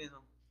nomás como que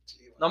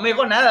no me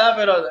dijo nada,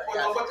 pero.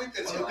 Pues no fue tu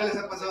intención. ¿Nunca les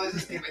ha pasado a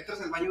veces que entras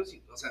al baño,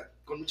 o sea,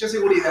 con mucha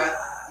seguridad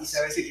y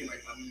sabes que no hay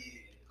familia?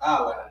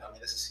 Bueno,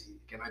 también es así.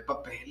 Que no hay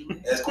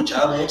papel. He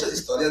escuchado muchas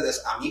historias de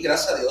eso. A mí,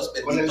 gracias a Dios,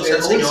 bendito sea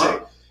el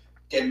Señor,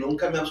 que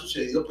nunca me ha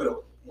sucedido,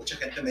 pero mucha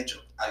gente me ha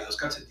dicho, adiós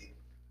calcetín.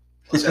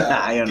 O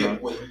sea, yo que,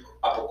 no. Pues,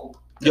 ¿a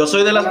poco? Yo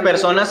soy de las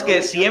personas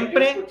que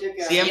siempre.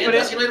 ¿Así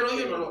no hay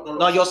rollo?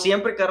 No, yo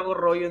siempre cargo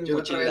rollo en mi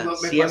mochila.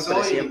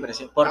 Siempre.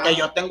 Porque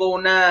yo tengo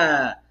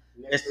una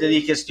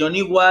digestión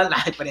igual.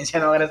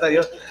 Experiencia no, gracias a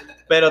Dios.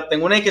 Pero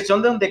tengo una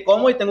digestión de donde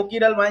como y tengo que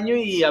ir al baño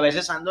y a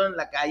veces ando en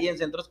la calle, en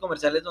centros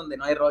comerciales donde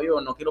no hay rollo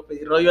o no quiero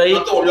pedir rollo ahí.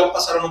 ¿No te volvió a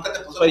pasar o nunca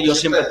te pasó? Pues yo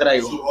siempre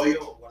traigo. Su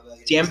rollo guardado.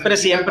 Siempre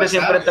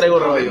traigo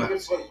rollo.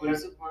 Por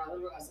eso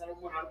hace algo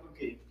muy raro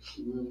porque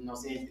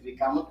nos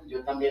identificamos.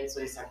 Yo también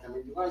soy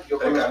exactamente igual. Yo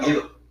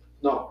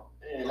conozco,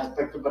 el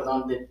aspecto,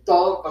 perdón, de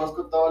todo,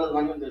 conozco todos los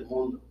baños del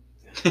mundo.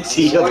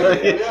 Sí, yo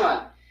también.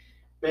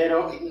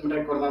 Pero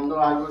recordando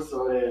algo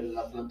sobre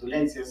las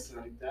flatulencias,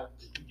 ahorita,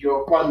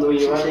 yo cuando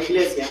iba a la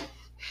iglesia,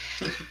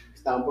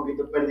 estaba un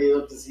poquito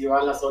perdido, entonces iba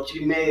a las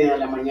 8:30 de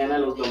la mañana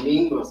los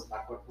domingos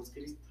a Corpus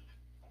Christi.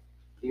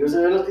 Y yo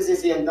soy de los que se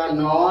sientan,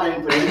 no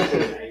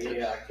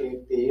enfrente, a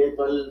que te lleve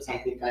todo el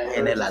salpicadero.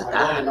 En el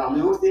altar. No,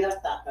 me gusta ir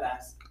hasta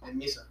atrás. En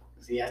misa.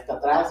 Sí, hasta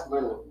atrás,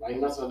 bueno, hay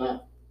una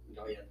zona,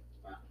 no había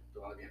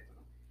todo abierto,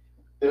 ¿no?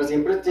 Pero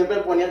siempre me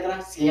ponía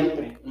atrás,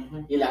 siempre.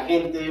 Y la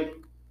gente,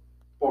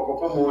 poco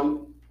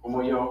común,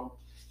 como yo,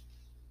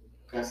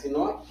 casi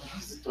no,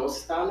 todos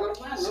estaban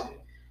normal, ¿no? Sí.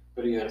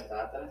 Pero yo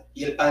estaba atrás.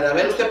 ¿Y el padre, a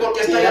ver, usted por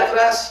qué está allá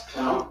atrás?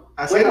 No,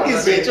 Bueno,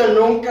 de hecho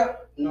nunca,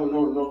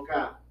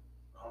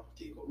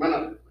 Digo,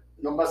 bueno,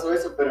 no pasó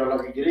eso, pero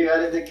lo que quiero llegar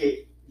es de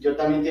que yo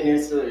también tenía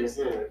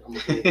ese como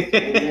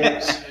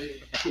que,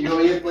 y yo,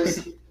 oye,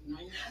 pues, no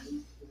hay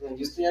nadie,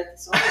 yo estoy aquí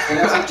solo,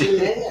 eran las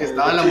 8:30. Que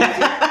estaba la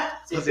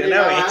monja. Siempre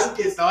llegaba antes.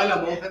 Que estaba la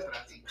monja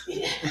atrás. Y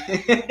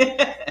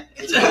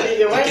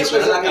dije, bueno, que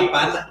suena pues, la ok,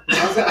 campana.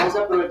 vamos a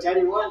aprovechar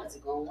igual, así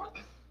como, bueno,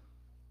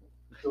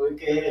 tuve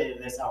que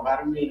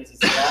desahogar mi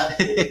necesidad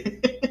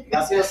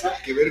gaseosa.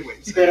 Qué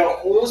vergüenza. Pero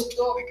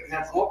justo,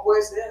 ¿cómo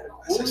puede ser?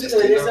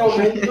 Justo en ese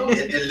momento,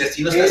 El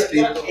destino está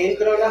escrito.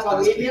 entra una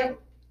familia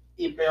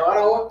y peor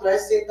aún, tú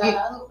eres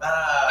sentado.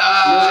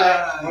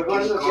 Muy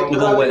bueno, ¿qué No,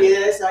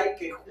 probabilidades hay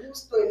que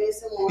justo en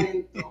ese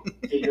momento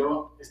que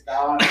yo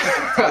estaba en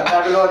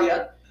Santa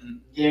Gloria,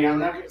 llega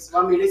una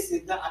familia y se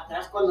sienta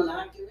atrás cuando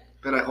nada que ver?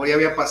 Pero mejor ya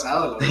había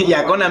pasado.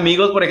 Ya con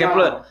amigos, por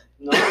ejemplo.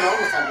 No,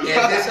 salí.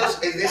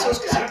 Es de esos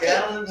que se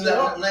quedan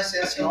una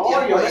escena sin No,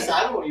 tiempo yo me ahí.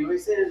 salvo, yo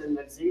hice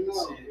el signo.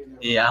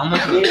 Y vamos.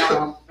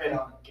 No,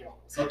 pero ¿qué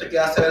vamos? No te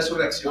quedaste a ver su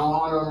reacción.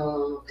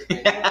 No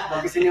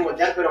quise ni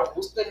voltear, pero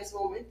justo en ese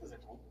momento se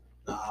fue.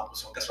 No, pues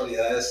son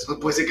casualidades. Pues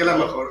puede ser que a lo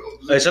mejor.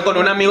 Eso con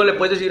un amigo le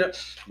puedes decir,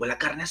 huele a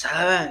carne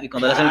asada. Y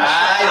cuando le hacen.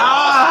 Ay,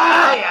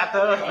 ¡ay! Ya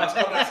todo. No, es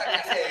con raza que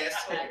hace eso.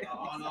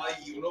 No,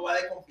 y uno va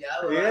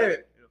desconfiado. ¿verdad? A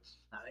ver,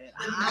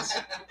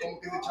 Como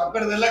que se echó a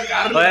perder la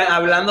carne. Oye,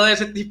 hablando de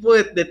ese tipo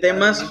de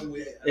temas,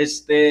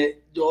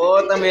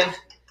 yo también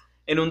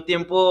en un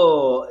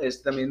tiempo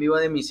también me iba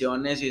de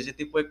misiones y ese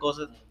tipo de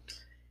cosas.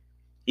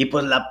 Y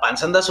pues la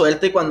panza anda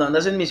suelta y cuando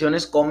andas en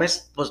misiones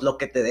comes pues lo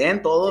que te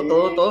den, todo,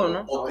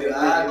 ¿no? O te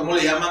da, ¿cómo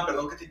le llaman?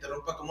 Perdón que te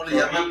interrumpa, ¿cómo le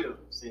llaman?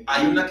 Sí.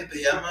 Hay una que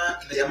le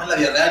llaman la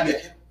diarrea del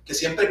viajero. Que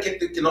siempre que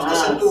no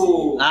estás en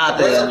tu...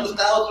 te puedes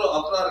da. a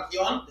otra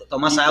región.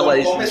 Tomas y agua,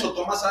 dice. comes o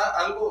tomas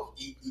algo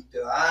y te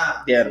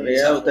da...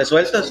 Diarrea, o te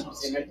sueltas.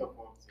 Sí, me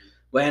tocó. Sí.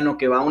 Bueno,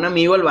 que va un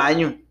amigo al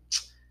baño.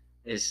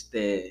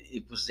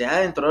 Y pues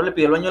ya entró, le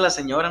pidió el baño a la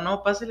señora,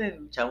 no, pásale,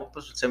 el chavo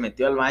pues se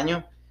metió al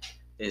baño.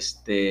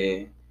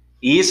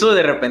 Hizo,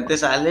 de repente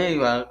sale y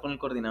va con el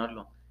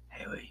coordinador,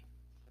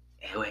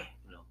 güey,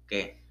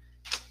 ¿qué?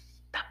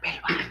 Tapé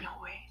el baño,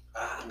 güey.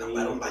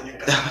 Tapar un baño en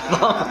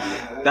casa.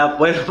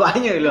 Tapó el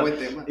baño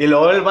y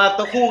luego el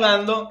vato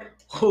jugando,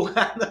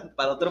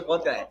 para otro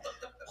podcast,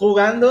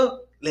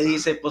 jugando, le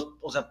dice, pues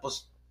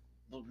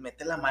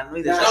mete la mano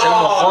y deshace el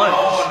mojón.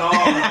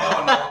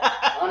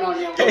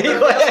 No, ¿Qué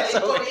dijo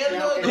eso?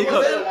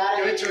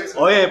 Yo he hecho eso.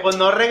 Oye, pues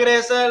no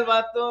regresa el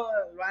vato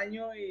al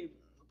baño y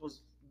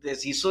pues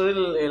deshizo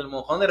el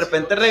mojón, de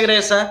repente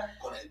regresa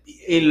Con el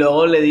pie. y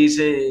luego le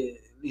dice,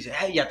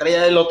 ay, ya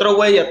traía el otro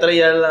güey, ya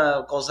traía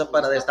la cosa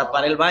para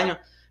destapar el baño.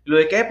 Y lo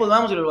de ¿qué? Pues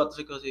vamos, y el vato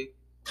se quedó así.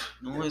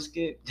 No, es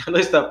que ya lo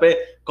destapé.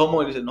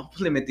 ¿Cómo? Y dice, no,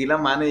 pues le metí la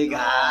mano y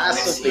diga,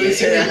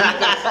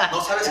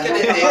 No sabes que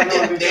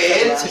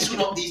de él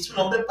hizo un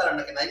nombre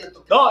para que nadie le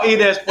toque. y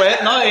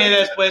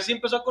después sí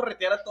empezó a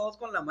corretear a todos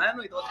con la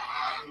mano y todo.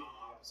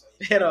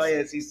 Pero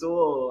oye, sí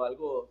estuvo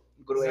algo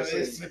grueso.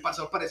 Me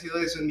pasó parecido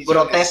a eso en mis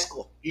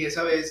grotesco. Y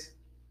esa vez,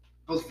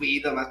 pues fui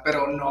nomás,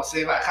 pero no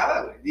se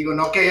bajaba, güey. Digo,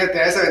 no que te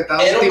hayas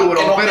aventado Era un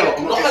tiburón, no, pero no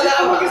como que jalaba.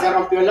 Como que se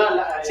rompió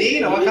sí,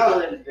 el no hilito bajaba.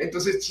 del-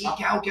 Entonces,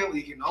 ¿qué hago?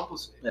 Dije, no,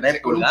 pues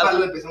Era con un pulgado.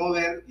 palo empecé a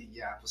mover y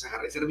ya, pues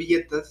agarré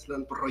servilletas, lo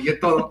enrollé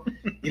todo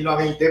y lo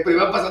aventé, pero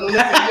iba pasando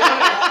una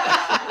señora.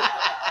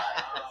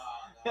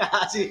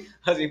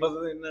 Así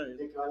pasó de una vez.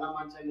 Le quedó la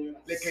mancha negra.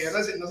 Le cayó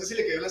no sé si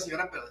le cayó a la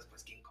señora, pero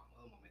después qué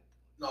incómodo momento.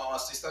 No,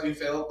 sí está bien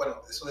feo.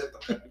 Bueno, eso de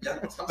tocar. Ya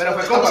no estamos, Pero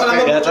fue estamos como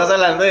hablando Ya mucho- estás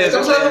hablando de eso.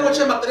 Estamos hablando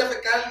mucho de materia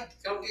fecal.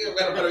 Creo que,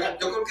 pero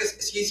yo creo que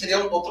sí sería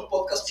otro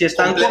podcast. Si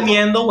están completo.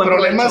 comiendo, buen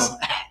Problemas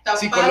provecho. Tapar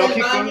psicológicos.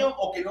 el baño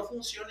o que no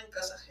funcione en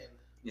casa ajena.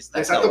 Está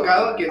 ¿Les ha cabrón.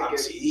 tocado que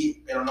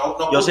Sí, pero no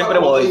Yo culpa, siempre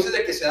como tú voy. dices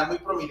de que sea muy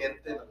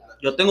prominente.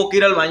 Yo tengo que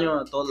ir al baño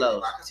a todos Que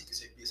lados. bajas y que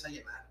se empieza a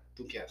llenar.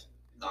 ¿Tú qué haces?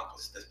 No,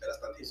 pues te esperas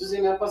tantito. Eso sí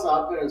me ha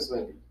pasado, pero en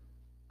sueño.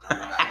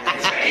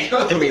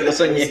 También lo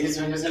soñé. Sí, en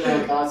sueño se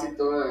levantaba así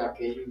todo de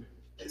aquello.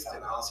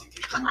 No, sí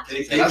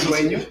que ¿Te da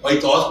sueño? Oye,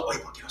 todos,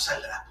 ¿por qué no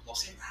saldrá? No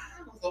sé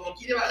nada, no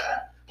quiere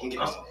bajar. Porque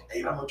no,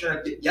 ahí va mucho en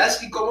el... Ya es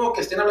como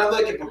que estén hablando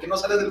de que ¿por qué no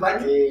sales del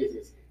baño? Sí.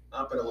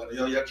 No, pero bueno,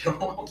 yo ya quiero,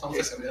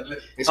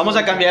 vamos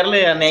a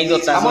cambiarle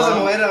anécdotas. Sí, vamos ¿no? a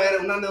mover, a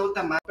ver, una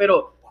anécdota más.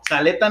 Pero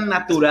sale tan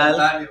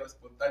natural.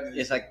 Espontáneo.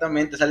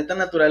 Exactamente, sale tan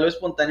natural o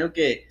espontáneo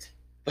que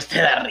pues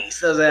te da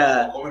risa, o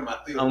sea,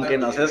 aunque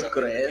no seas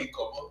cruel.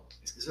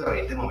 Es que se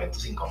ríe de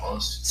momentos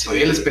incómodos.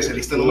 Soy el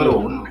especialista número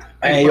 1.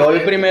 Yo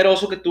el primer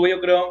oso que tuve,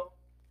 yo creo,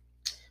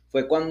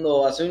 fue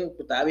cuando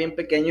estaba bien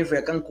pequeño y fui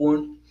a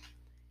Cancún.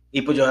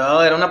 Y pues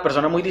yo era una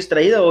persona muy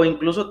distraída, o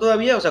incluso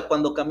todavía, o sea,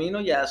 cuando camino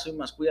ya soy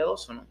más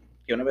cuidadoso, ¿no?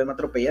 Que una vez me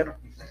atropellaron.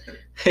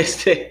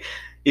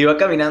 Iba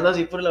caminando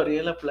así por la orilla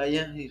de la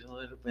playa y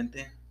de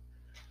repente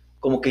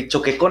como que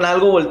choqué con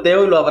algo,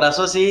 volteo y lo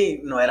abrazo así.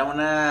 No era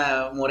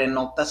una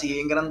morenota así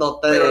bien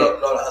grandota. Pero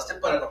lo abrazaste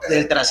para no caer.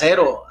 Del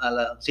trasero,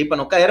 sí,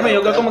 para no caerme.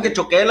 Yo creo como que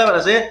choqué, la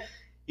abracé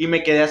y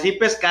me quedé así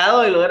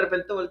pescado y luego de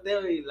repente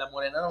volteo y la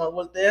morena nomás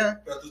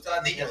voltea. Pero tú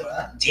estabas niño,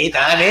 ¿verdad? Sí,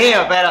 estaba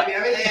niño, pero...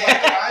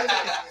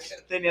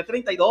 Tenía Tenía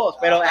 32,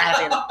 pero...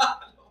 sí,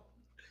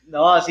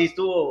 no, así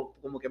estuvo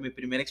como que mi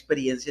primera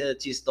experiencia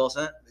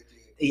chistosa.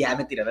 Y ya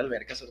me tiré a la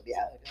alberca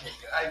sorteada.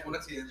 Ay, fue un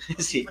accidente.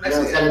 Sí.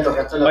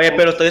 Oye,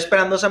 pero estoy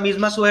esperando esa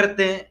misma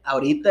suerte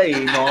ahorita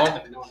y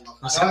no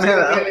se me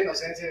da. La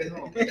inocencia de eso.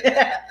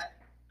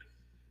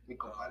 Mi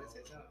compadre es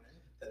esa.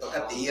 Te toca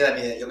a ti,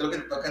 Daniel. Yo creo que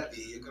te toca a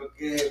ti. Yo creo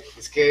que...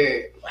 Es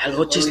que...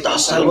 Algo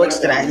chistoso, algo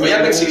extraño. Yo ya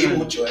me exhibí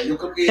mucho, ¿eh? Yo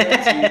creo que ya me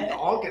exhibí.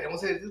 No,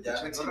 queremos ser...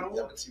 Ya me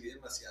exhibí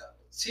demasiado.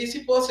 Sí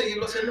puedo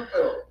seguirlo haciendo,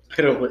 pero...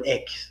 Pero pues,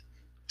 X.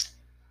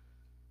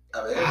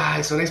 A ver.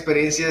 Ay, son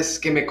experiencias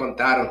que me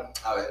contaron.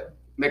 A ver.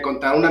 Me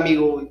contaron un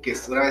amigo que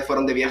una vez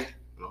fueron de viaje,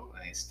 ¿no?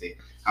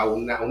 A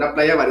una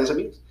playa, varios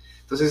amigos.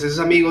 Entonces esos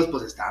amigos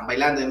pues estaban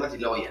bailando y demás, y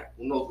luego ya,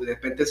 uno, de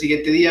repente el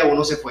siguiente día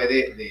uno se fue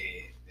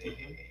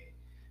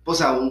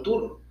pues a un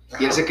tour,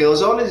 y él se quedó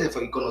solo y se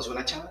fue y conoció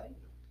una chava.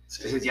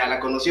 Sí. Entonces ya la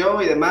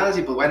conoció y demás,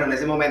 y pues bueno, en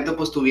ese momento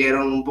pues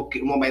tuvieron un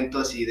momento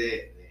así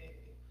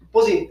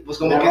pues sí, pues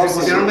como que se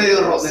pusieron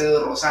medio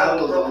rosados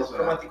los dos,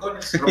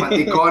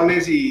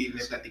 romanticones, y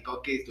me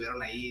platicó que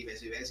estuvieron ahí,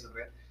 beso y beso,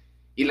 ¿verdad?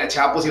 Y la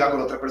chava pues iba con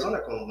otra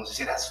persona, no sé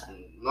si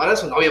no era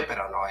su novio,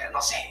 pero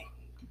no sé,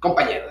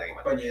 compañero.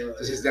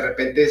 Entonces de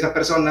repente esa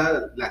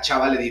persona, la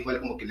chava le dijo, él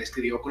como que le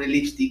escribió con el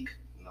lipstick,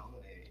 ¿no?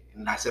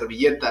 En la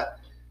servilleta,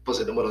 pues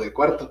el número de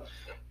cuarto.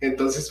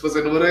 Entonces pues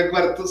el número de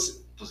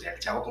cuartos, pues ya el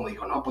chavo como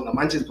dijo, no, pues no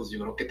manches, pues yo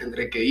creo que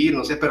tendré que ir,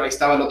 no sé, pero ahí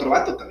estaba el otro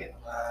vato también,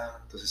 ¿no?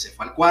 Entonces se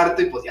fue al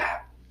cuarto y pues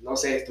ya, no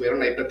sé,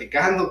 estuvieron ahí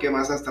platicando, ¿qué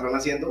más estarán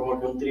haciendo?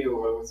 Como un trío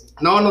o algo así.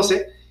 No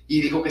sé. Y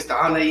dijo que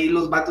estaban ahí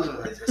los vatos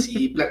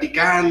así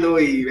platicando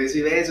y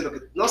beso,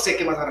 no sé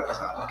qué más habrá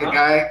pasado. Que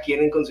cada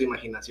quien con su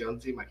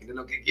imaginación se imagine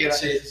lo que quiera.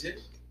 Sí.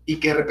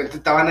 Y que de repente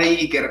estaban ahí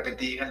y que de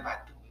repente llega el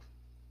vato.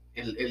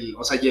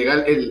 O sea,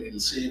 llega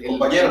el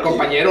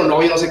compañero,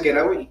 novio, no sé qué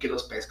era, güey, y que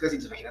los pescas. Y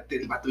imagínate,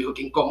 el vato dijo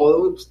que incómodo,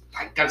 güey, pues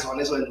está en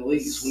calzones o desnudo. Y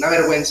es una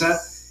vergüenza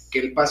que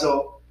él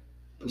pasó.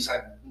 O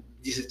sea,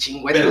 dice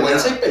chingüete.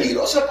 Vergüenza y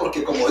peligrosa,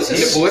 porque como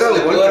dices, le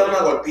pudo dar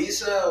una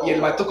golpiza. Y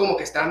el vato como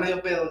que estaba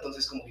medio pedo,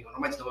 entonces como dijo, no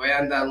manches, te voy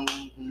a dar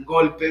un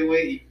golpe,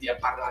 güey, y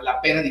aparte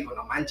la pena, dijo,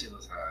 no manches,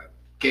 o sea,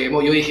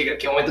 yo dije,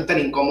 qué momento tan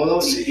incómodo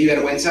y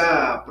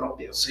vergüenza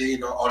propia. Sí,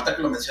 no, ahorita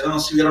que lo mencionan, no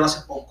sé si vieron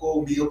hace poco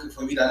un video que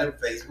fue viral en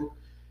Facebook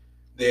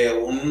de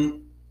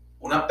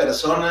una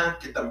persona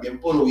que también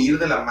por huir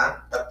de la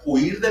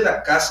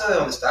casa de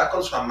donde estaba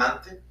con su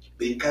amante,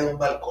 brinca de un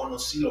balcón, no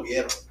sé si lo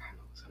vieron.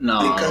 No.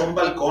 Brinca de un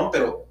balcón,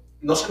 pero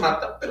no se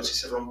mata, pero sí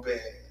se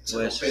rompe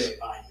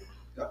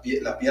la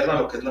pierna,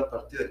 lo que es la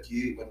parte de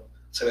aquí, bueno,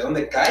 se ve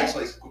donde cae,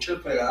 se escucha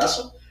el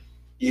fregadazo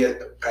y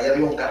cae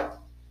arriba un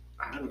carro.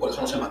 Por eso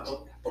no se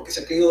mató, porque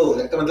se ha caído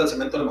directamente al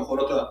cemento, a lo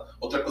mejor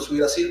otra cosa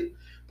hubiera sido.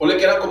 Ponle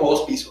que eran como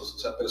 2 pisos, o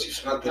sea, pero si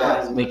es una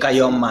altura... Me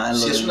cayó mal.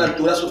 Si es una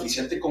altura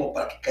suficiente como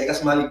para que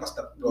caigas mal y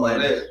hasta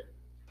probable...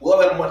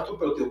 Pudo haber muerto,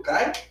 pero tío,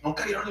 no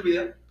cayeron en el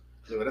video.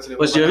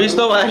 Pues yo he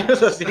visto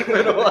varios así,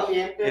 pero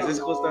Bien, ese es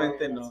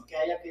justamente no. Es que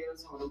haya caído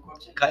sobre un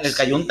coche.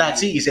 Cayó un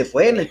taxi y se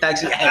fue en el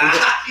taxi.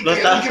 No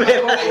estaba De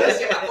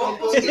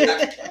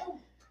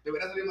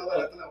veras salió más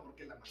barato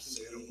porque la máquina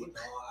le dieron cuenta.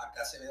 No,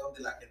 acá se ve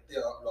donde la gente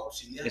lo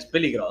auxilia. Es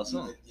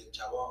peligroso. Y el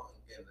chavo,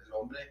 el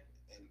hombre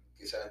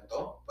que se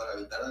aventó para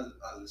evitar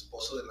al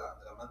esposo del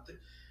amante,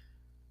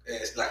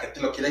 la gente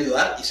lo quiere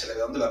ayudar y se le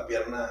ve donde la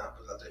pierna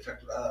pues, la trae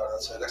fracturada, ¿verdad?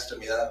 Se ve la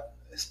extremidad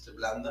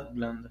blanda.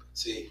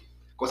 Sí.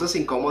 Cosas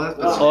incómodas.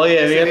 Pues,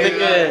 oye, fíjate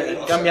que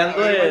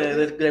cambiando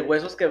de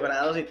huesos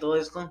quebrados y todo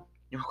esto,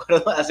 yo me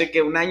acuerdo hace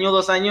que 1 año,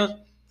 2 años,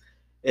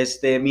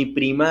 mi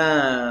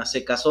prima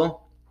se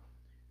casó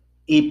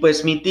y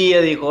pues mi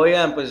tía dijo,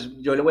 oigan, pues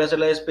yo le voy a hacer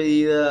la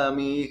despedida a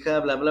mi hija,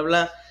 bla, bla,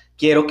 bla,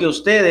 quiero que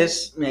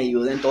ustedes me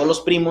ayuden, todos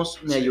los primos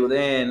me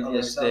ayuden,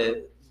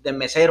 de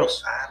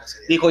meseros.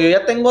 Dijo, yo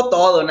ya tengo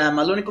todo, nada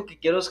más lo único que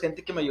quiero es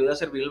gente que me ayude a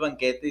servir el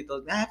banquete y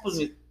todo. Pues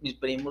mis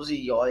primos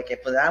y yo, de que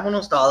pues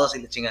vámonos todos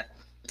y la chingada.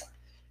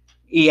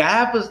 Y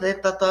pues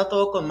está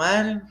todo con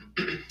madre,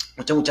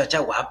 mucha muchacha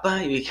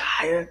guapa, y dije,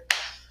 ay,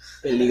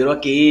 peligro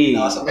aquí,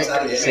 no, vas a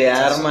pasar bien, se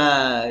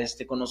arma,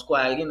 conozco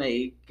a alguien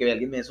ahí, que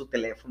alguien me dé su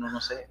teléfono, no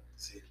sé.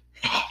 Sí.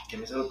 Que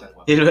me salió tan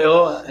guapo. Y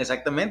luego,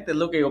 exactamente, es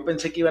lo que yo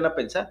pensé que iban a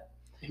pensar.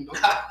 ¿no?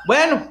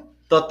 Bueno,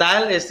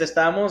 total,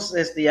 estábamos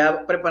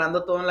ya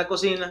preparando todo en la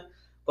cocina,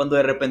 cuando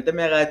de repente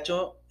me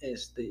agacho,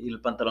 y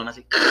el pantalón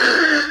así,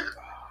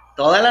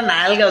 toda la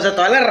nalga, o sea,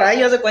 todas las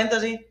rayas de cuenta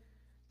así,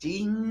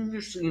 ching,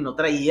 y no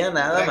traía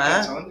nada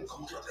más. Calzones.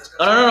 ¿Cómo que no traes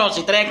calzones? No,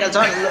 sí traía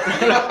calzón.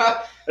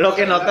 Lo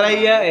que no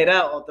traía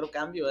era otro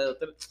cambio,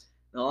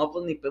 No,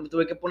 pues ni pedo,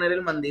 tuve que poner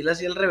el mandil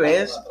así al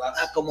revés,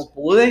 como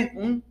pude.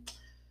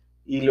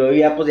 Y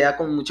luego pues ya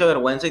con mucha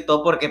vergüenza y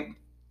todo, porque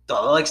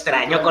todo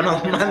extraño con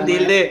un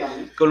mandil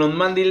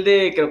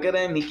de, creo que era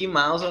de Mickey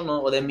Mouse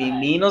o de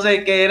Mimi, no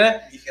sé qué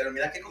era. Dijeron,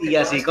 mira qué Y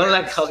así con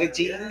la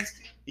coquechilla.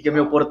 Y que mi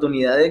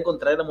oportunidad de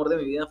encontrar el amor de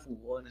mi vida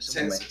fugó en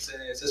ese momento.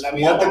 La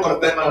vida te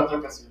corté para otra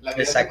ocasión.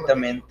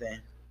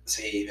 Exactamente.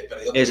 Sí, de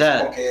perdido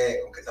Esa... con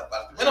qué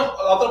taparte. Bueno,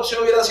 la otra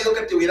opción hubiera sido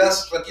que te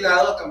hubieras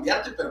retirado a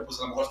cambiarte, pero pues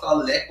a lo mejor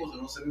estabas lejos,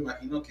 no sé, me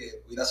imagino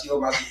que hubiera sido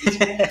más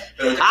difícil.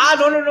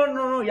 Pero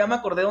No, ya me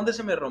acordé dónde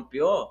se me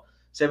rompió.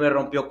 Se me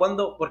rompió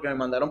porque me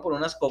mandaron por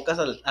unas cocas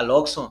al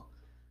Oxxo.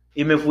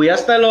 Y me fui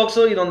hasta el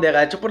Oxxo y donde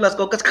agacho por las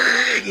cocas,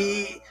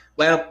 y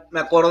bueno, me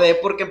acordé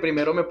porque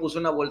primero me puse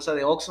una bolsa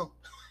de Oxxo.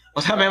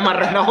 O sea, me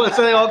amarré una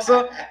bolsa de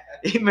Oxxo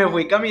y me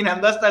fui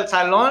caminando hasta el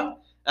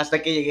salón, hasta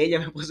que llegué y ya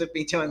me puse el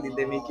pinche mandil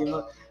de Mickey,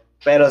 ¿no?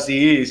 Pero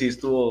sí Bueno,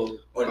 estuvo...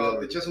 Bueno,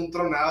 de hecho es un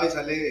tronado y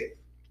sale...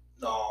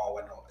 no,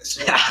 bueno, eso...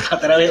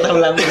 Otra vez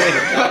hablando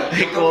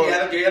Yo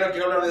ya no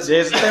quiero hablar de eso. de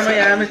ese tema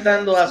ya me está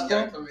dando asco.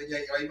 Ya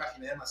me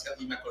imaginé demasiado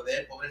y me acordé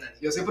del pobre enanito.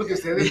 Yo sé porque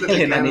ustedes...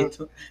 El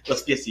enanito,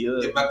 los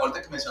piecitos. Me acuerdo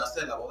que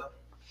mencionaste de la boda.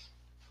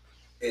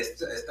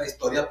 Esta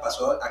historia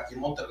pasó aquí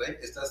en Monterrey,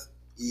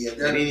 y es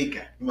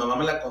Verídica. Mi mamá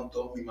me la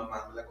contó, no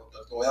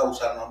voy a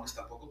usar nombres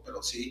tampoco,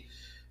 pero sí,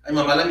 a mi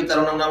mamá la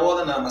invitaron a una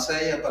boda, nada más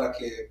a ella, para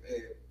que,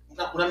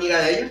 una amiga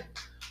de ella,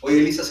 oye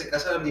Elisa, se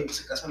casa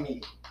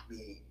mi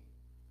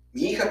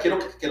hija, quiero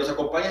que los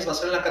acompañes, va a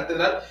ser en la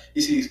catedral,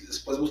 y si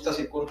después gustas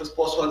ir con tu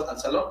esposo al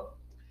salón.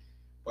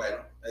 Bueno,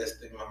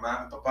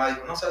 mi papá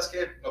dijo, no, ¿sabes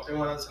qué? No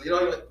tengo ganas de salir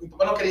hoy. Mi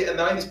papá no quería,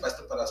 andaba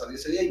indispuesto para salir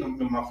ese día, y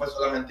mi mamá fue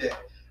solamente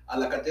a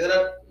la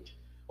catedral.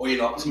 Oye,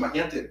 no, pues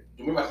imagínate,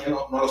 yo me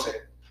imagino, no lo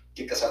sé,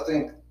 que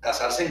casarse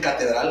en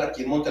catedral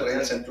aquí en Monterrey, en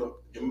el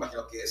centro, yo me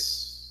imagino que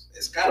es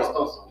caro.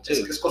 Costoso.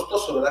 Sí. Es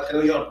costoso, ¿verdad?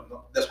 Creo yo,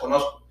 no,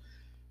 desconozco.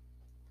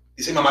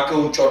 Dice mi mamá que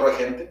un chorro de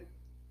gente,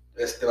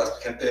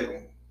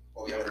 gente,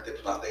 obviamente,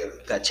 pues, más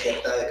de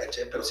Caché,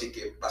 pero sí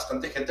que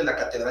bastante gente, la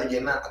catedral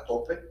llena a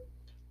tope.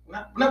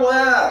 Una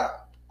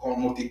boda con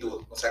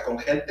multitud, o sea, con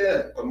mucha gente,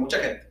 Pura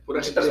muchas gente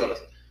personas.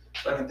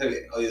 Pura gente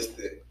bien. Oye,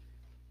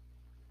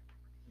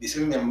 dice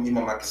mi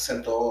mamá que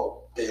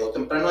que llegó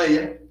temprano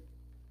ella,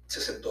 se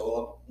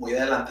sentó muy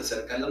adelante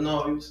cerca de los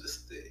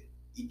novios,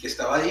 y que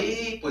estaba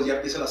ahí, pues ya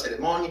empieza la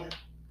ceremonia,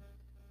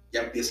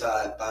 ya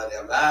empieza el padre a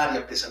hablar, ya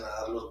empiezan a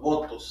dar los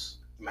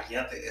votos.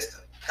 Imagínate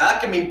cada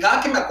que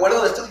me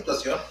acuerdo de esta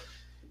situación,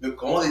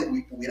 como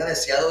hubiera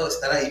deseado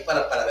estar ahí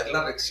para ver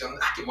la reacción.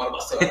 Qué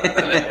morboso,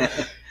 ¿verdad?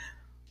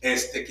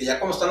 Que ya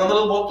cuando están dando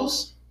los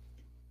votos,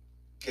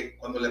 que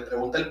cuando le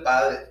pregunta el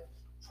padre,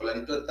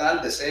 fulanito de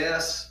tal,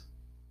 deseas,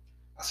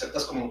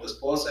 aceptas como tu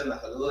esposa en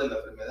la salud, en la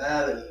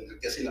enfermedad, en la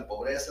riqueza y la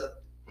pobreza,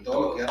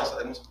 todo lo que ya nos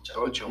habíamos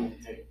escuchado.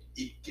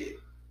 Y que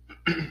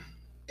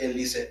él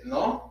dice,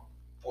 no,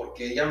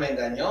 porque ella me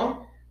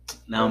engañó.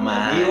 no con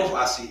más. mi amigo,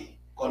 así,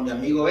 con mi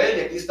amigo él,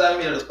 y aquí están,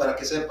 míralos, para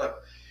que sepan.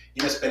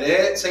 Y me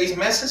esperé 6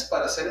 meses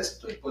para hacer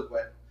esto, y pues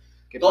bueno,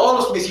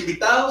 todos mis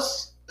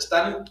invitados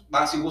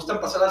si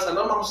gustan pasar al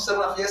salón, vamos a hacer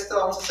una fiesta,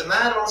 vamos a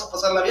cenar, vamos a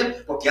pasarla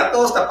bien, porque ya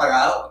todo está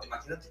pagado,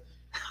 imagínate.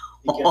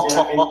 Y que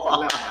hacía gente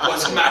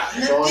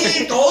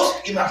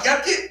Pues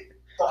imagínate,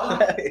 todos.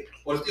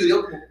 Por eso yo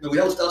digo, me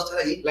hubiera gustado estar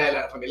ahí. La de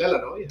la familia de la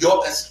novia.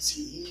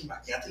 Sí,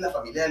 imagínate la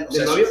familia, o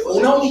 ¿Del sea, novio? fue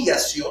una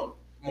humillación,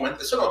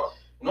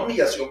 una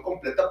humillación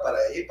completa para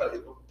ella y para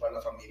yo preocupar a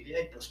la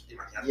familia, y pues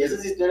imagínate. Y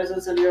esas historias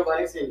han salido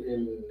varias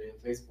en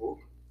Facebook.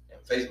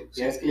 En Facebook.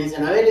 Sí. Es que le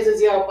dicen, a ver,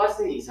 licenciado,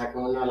 pase, y saca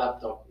una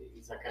laptop.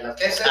 Y saca la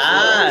 ¿Qué es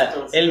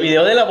eso? El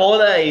video de la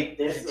boda y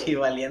Eso.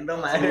 valiendo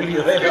madre el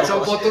video de la Son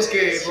boda. fotos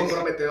que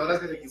comprometedoras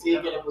que se Sí,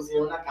 equivocaron. que le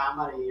pusieron una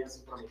cámara y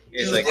eso prometió.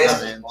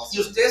 Exactamente. ¿Y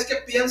ustedes qué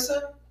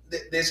piensan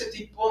de ese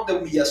tipo de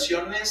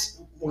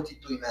humillaciones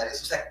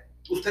multitudinarias? O sea,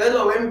 ¿ustedes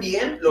lo ven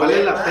bien? ¿Lo ¿Vale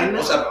ven la mal? pena?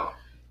 O sea,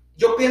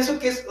 yo pienso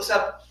que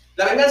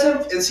la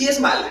venganza en sí es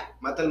mala.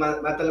 Mata el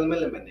alma y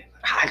la envenena.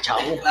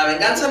 Chavo. La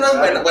venganza no es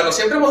buena. Bueno,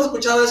 siempre hemos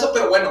escuchado eso,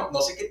 pero bueno,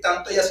 no sé qué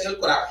tanto haya sido el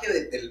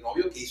coraje del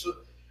novio que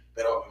hizo.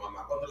 Pero mi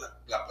mamá cuando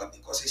la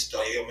platicó esa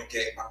historia, yo me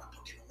quedé, mamá,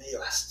 ¿por qué no me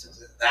llevaste? O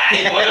sea,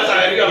 voy a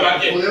saber mi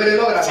mamá que... Pude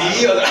haberlo grabado.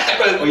 Sí, o sea,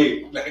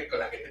 con la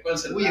gente con el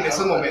celular. Uy, en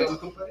esos momentos,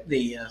 compadre.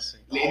 Días.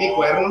 Lady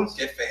Cuernos.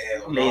 Qué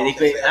feo. Lady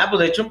qué feo. pues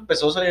de hecho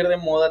empezó a salir de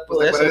moda todo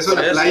Pues, ¿te acuerdas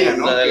de la playa,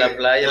 no? La de la Que-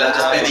 playa,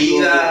 Las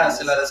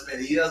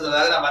despedidas,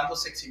 ¿verdad?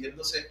 Grabándose,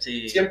 exhibiéndose.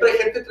 Sí. Siempre hay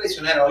gente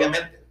traicionera,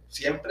 obviamente.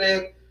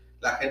 Siempre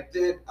la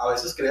gente, a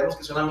veces creemos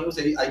que son amigos,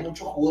 hay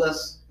mucho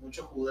Judas.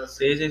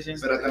 Sí.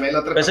 Pero también la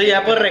otra. Pero eso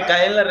ya pues parte-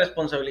 recae en la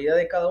responsabilidad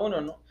de cada uno,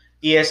 ¿no?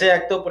 Y ese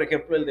acto, por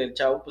ejemplo, el del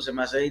chavo, pues se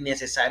me hace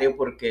innecesario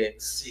porque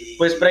Sí.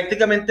 pues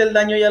prácticamente el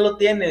daño ya lo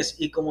tienes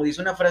y como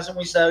dice una frase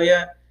muy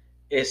sabia,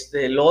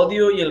 el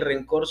odio y el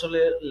rencor solo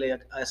le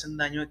hacen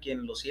daño a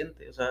quien lo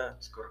siente, o sea,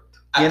 Es correcto.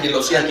 A quien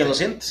lo siente. A quien lo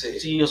siente. Sí.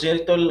 Sí, yo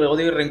siento el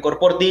odio y el rencor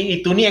por ti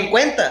y tú ni en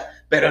cuenta,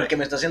 pero el que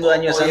me está haciendo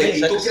daño es a mí. Oye,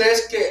 ¿y tú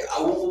 ¿sabes? crees que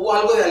hubo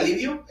algo de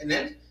alivio en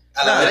él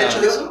al haber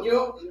hecho eso?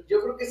 Yo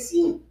creo que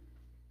sí.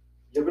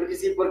 Yo creo que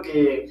sí,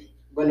 porque,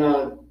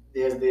 bueno,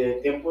 desde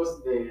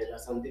tiempos de la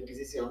Santa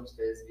Inquisición,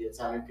 ustedes bien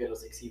saben que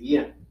los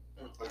exhibían.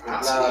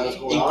 Sí.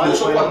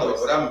 Incluso cuando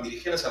eran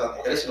vírgenes a las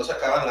mujeres y no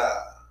sacaban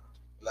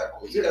la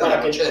cobija de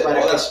la noche de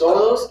bodas.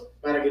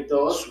 Para que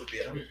todos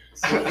supieran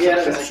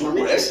su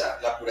pureza,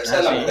 la pureza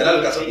de la mujer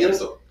al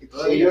casamiento.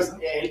 Ellos,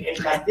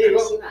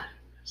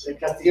 el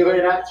castigo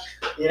era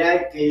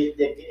de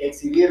que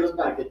exhibirlos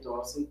para que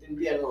todos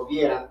entendieran o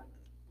vieran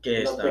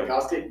los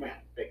pecados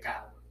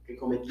que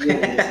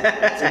cometían en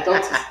ese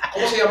entonces.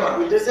 ¿Cómo se llama?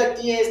 Entonces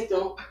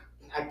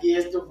aquí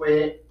esto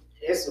fue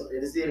eso,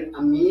 es decir,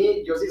 a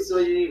mí, yo sí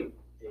soy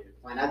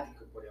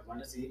fanático, por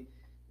llamarlo así,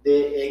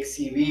 de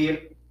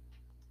exhibir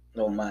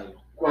lo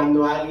malo.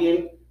 Cuando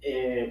alguien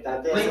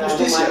trata de hacer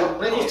algo malo,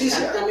 no hay justicia.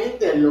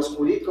 Exactamente, en lo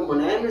oscurito, como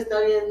nadie me está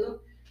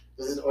viendo,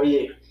 entonces,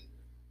 oye,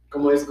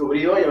 como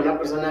descubrí hoy a una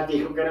persona que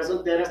dijo que era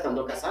soltera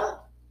estando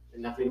casada,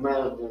 en la firma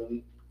de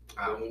un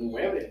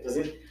inmueble,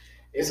 entonces,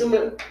 eso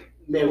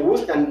me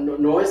gusta,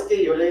 no es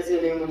que yo le decía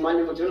ningún mal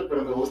ni mucho menos,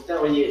 pero me gusta,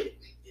 oye,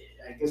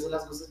 hay que hacer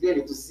las cosas bien.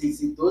 Entonces,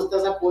 si tú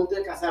estás a punto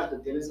de casarte,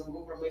 tienes un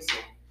compromiso,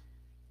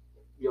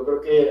 yo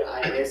creo que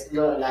es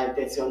la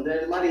intención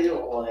del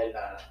marido o de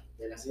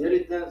la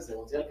señorita,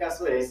 según sea el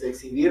caso, es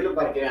exhibirlo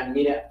para que vean,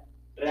 mira,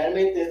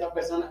 realmente esta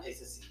persona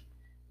es así.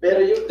 Pero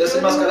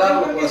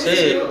desenmascararlo, por así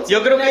decirlo.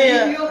 Yo creo que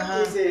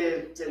ya,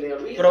 se le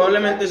olvida.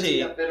 Probablemente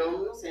sí. Pero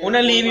no sé, un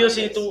alivio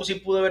sí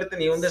pudo haber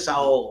tenido un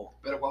desahogo.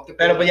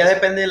 Pero pues ya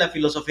depende de la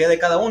filosofía de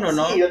cada uno,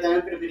 ¿no? Sí, yo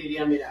también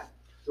preferiría, mira,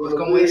 pues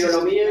como dices,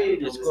 lo mío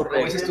y es como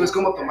dices tú, es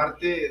como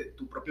tomarte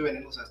tu propio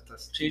veneno, o sea,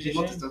 Sí.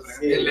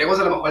 El ego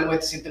a lo mejor el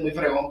momento se siente muy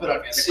fregón, pero al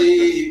final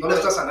sí, no lo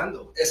estás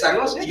sanando.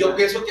 Exacto, No sé, yo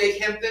pienso que hay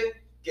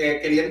gente que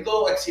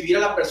queriendo exhibir a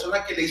la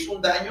persona que le hizo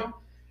un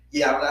daño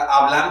y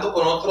hablando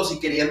con otros y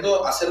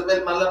queriendo hacer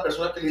ver mal a la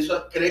persona que le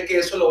hizo, cree que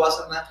eso lo va a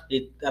sanar.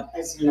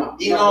 eso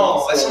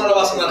no lo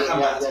va a sanar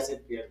jamás. Ya se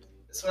pierde.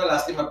 Es una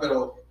lástima,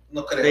 pero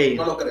no creo, Sí.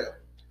 no lo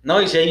creo.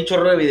 No, y si hay un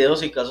chorro de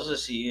videos y casos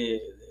así.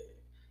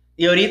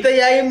 Y ahorita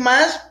ya hay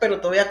más, pero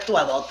todavía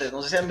actuadotes.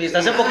 No sé si han visto.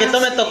 Hace poquito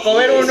me tocó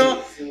ver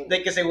uno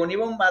de que según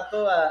iba un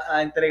vato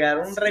a entregar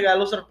un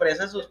regalo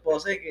sorpresa a su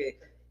esposa y que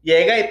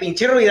llega y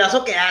pinche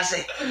ruidazo que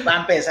hace. Va a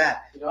empezar.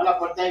 Y luego la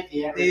puerta de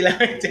fierro.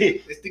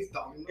 Es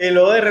TikTok, ¿no? Y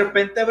luego de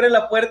repente abre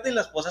la puerta y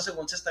la esposa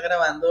según se está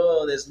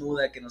grabando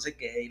desnuda, que no sé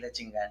qué, y la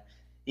chingada.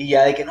 Y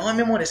ya de que, no,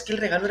 mi amor, es que el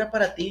regalo era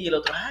para ti. Y el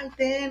otro, ay,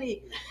 ten.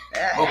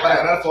 O para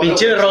agarrar fotos.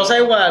 Pinche Rosa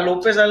de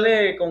Guadalupe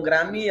sale con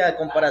Grammy a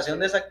comparación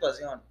de esa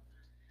actuación.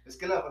 Es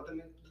que la verdad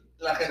también.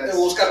 La gente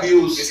busca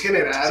views. Es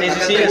general. Sí, La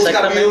sí, gente busca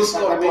exactamente. views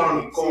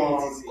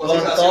con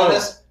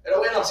sensaciones. Pero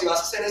bueno, si vas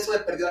a hacer eso de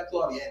perdida,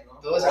 actúa bien, ¿no?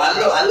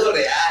 Hazlo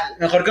real.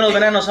 Mejor que nos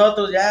ven a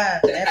nosotros,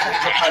 ya.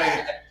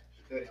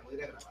 Deberíamos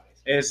ir a grabar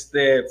eso.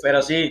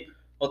 Pero sí,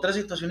 otra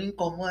situación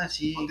incómoda,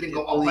 sí.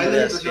 ¿Cuál es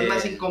la situación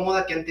más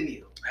incómoda que han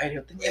tenido? Ay,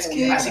 yo tengo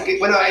Así que,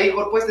 bueno, ahí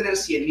mejor puedes tener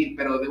 100,000,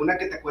 pero de una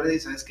que te acuerdes y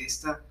sabes que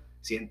esta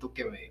siento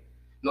que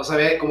no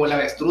sabía, como el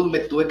avestruz, me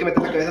tuve que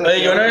meter la cabeza en la Oye,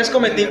 yo tierra una vez para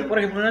cometí, entender. por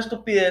ejemplo, una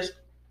estupidez,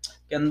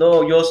 que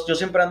yo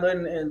siempre ando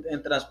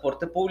en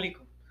transporte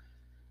público,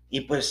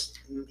 y pues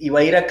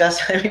iba a ir a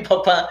casa de mi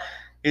papá,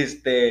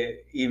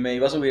 y me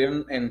iba a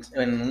subir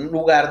en un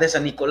lugar de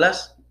San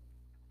Nicolás.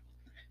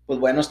 Pues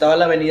bueno, estaba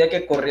la avenida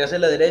que corría hacia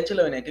la derecha y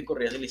la avenida que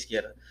corría hacia la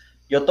izquierda.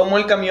 Yo tomo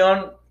el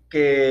camión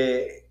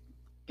que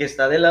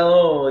está del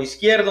lado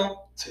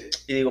izquierdo, Sí.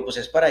 y digo, pues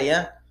es para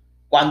allá.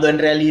 Cuando en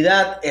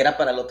realidad era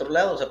para el otro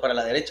lado, o sea, para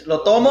la derecha.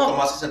 Lo tomo,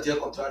 Tomas en sentido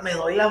contrario. me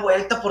doy la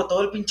vuelta por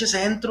todo el pinche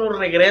centro,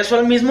 regreso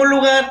al mismo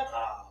lugar,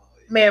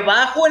 me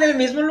bajo en el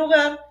mismo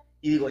lugar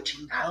y digo,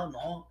 chingado,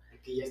 no.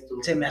 Aquí ya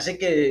estuvo. Se me hace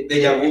que...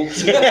 Déjà vu.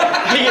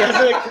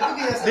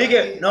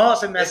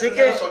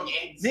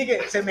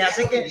 Se me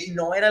hace que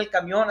no era el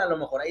camión, a lo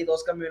mejor hay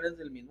 2 camiones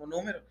del mismo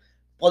número.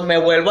 Pues me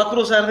vuelvo a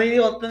cruzar de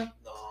idiota,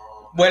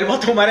 vuelvo a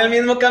tomar el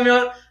mismo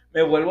camión,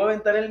 me vuelvo a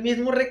aventar el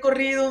mismo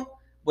recorrido,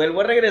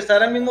 vuelvo a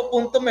regresar al mismo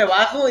punto, me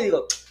bajo y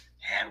digo,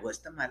 algo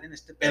está mal en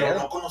este pedo. Pero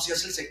no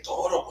conocías el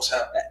sector, o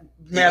sea...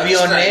 Me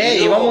avioné,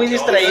 iba muy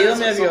distriído,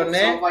 me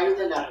avioné. Son fallos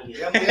de la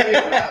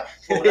realidad.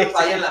 Una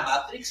falla en la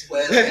Matrix,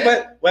 puede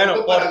ser.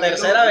 Bueno, por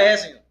tercera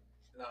vez, señor.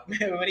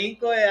 Me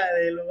brinco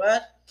del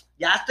lugar,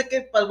 ya hasta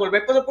que volví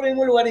a pasar por el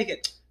mismo lugar y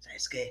dije,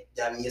 ¿sabes qué?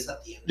 Ya vi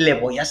esa tienda. Le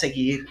voy a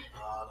seguir.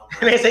 No,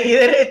 Le seguí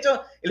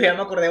derecho y luego ya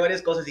me acordé de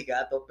varias cosas y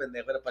quedaba todo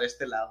pendejo, era para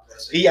este lado.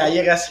 Y ya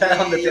llegas a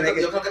donde tiene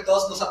que... Yo creo que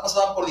todos nos ha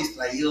pasado por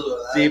distraídos,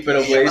 ¿verdad? Sí,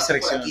 pero fue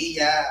distracción. Por aquí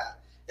ya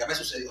me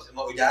sucedió,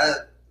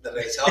 ya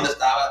regresé a donde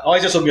estaba. No,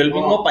 y se subió el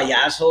mismo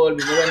payaso, el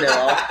mismo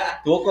vendedor.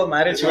 Tuvo con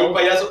madre el Soy un show.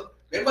 payaso.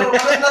 Ven para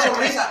robarles una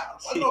sonrisa.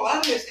 ¿Cuál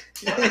robarles?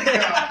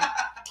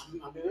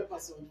 A mí me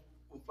pasó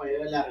un fallo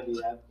de la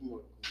realidad, como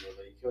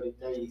lo dije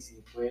ahorita, y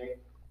sí fue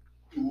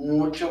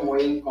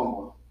muy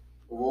incómodo.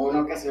 Hubo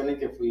una ocasión en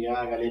que fui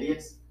a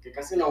galerías que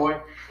casi no voy,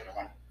 pero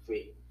bueno,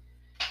 fui.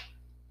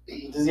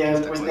 Entonces ya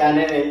después te dan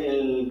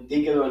el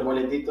ticket o el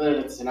boletito del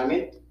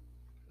estacionamiento,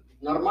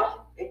 normal,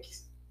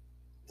 X.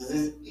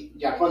 Entonces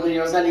ya cuando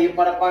yo salí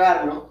para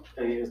pagarlo,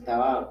 traía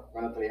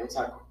un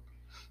saco.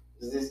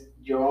 Entonces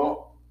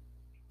yo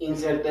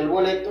inserté el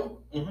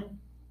boleto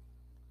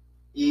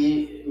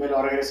y me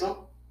lo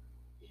regresó.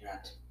 Y ya,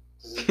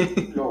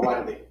 entonces lo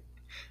guardé.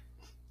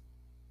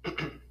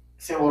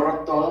 Se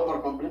borró todo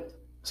por completo.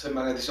 Se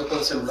magnetizó con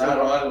el celular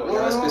o algo.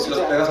 Ya ves que si los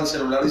o sea, pegas al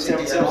celular dicen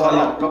que ya no borra.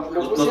 jalan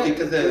los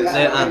tickets de...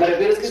 Me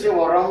refiero es que se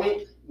borró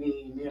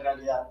mi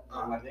realidad.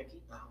 Lo guardé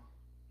aquí.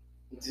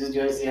 Entonces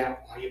yo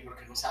decía, oye, ¿por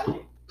qué no sale?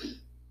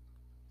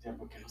 O sea,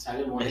 ¿por qué no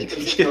sale el boleto?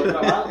 Se quedó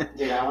grabado.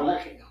 Llegaba la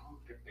gente,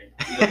 no, qué pena.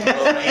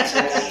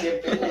 Qué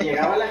pena.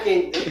 Llegaba la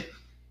gente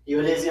y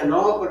yo le decía,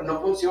 no, pero no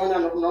funciona,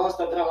 no,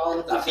 está trabado.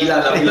 No la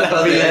fila.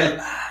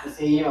 Y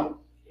se iba.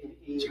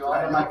 Y yo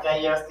además que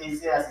ahí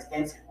hice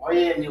asistencia.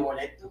 Oye, mi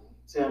boleto,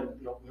 o sea,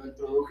 lo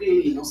introduje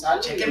y no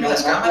sale. Chéquenme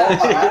las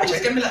cámaras.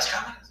 Chéquenme las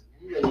cámaras.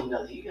 Ni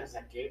la digas, o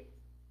sea, que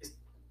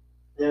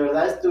de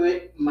verdad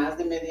estuve más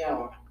de media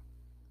hora.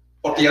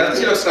 Porque ya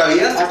si lo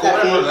extravías te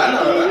cobran por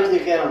lana, ¿verdad? Ellos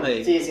dijeron,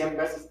 sí, 100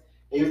 pesos.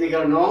 Ellos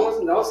dijeron,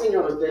 no,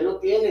 señor, usted lo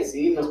tiene,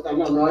 sí,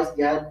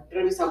 ya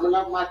revisamos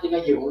la máquina,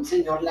 llegó un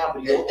señor, la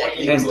abrió.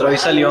 Entró y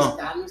salió.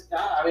 No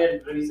está, a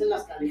ver, revisen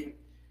las cámaras.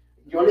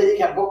 Yo le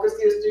dije, ¿a poco es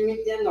que yo estoy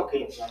mintiendo o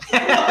qué? O sea, ¿estoy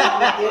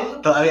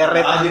mintiendo? Todavía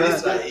reta.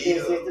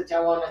 Este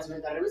chabón,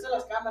 revisa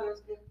las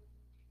cámaras.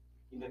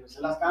 Y me puse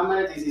las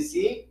cámaras y dice,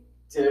 sí,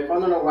 se ve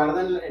cuando lo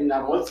guardan en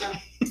la bolsa.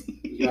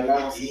 Y yo le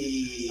hago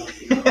así.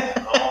 De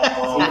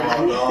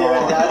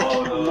verdad,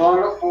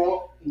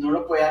 no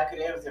lo podía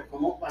creer. O sea,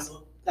 ¿cómo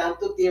pasó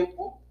tanto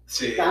tiempo?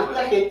 Sí,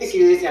 tanta gente que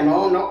yo decía,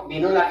 no,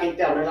 vino la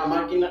gente, abrió la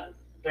máquina,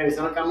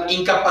 revisó la cámara.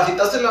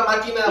 ¿Incapacitaste la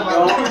máquina?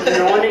 No,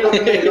 lo único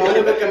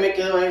que me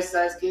quedó es,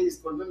 ¿sabes qué?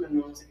 Discúlpeme,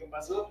 no sé qué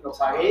pasó. Lo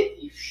pagué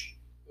y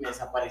me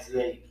desaparecí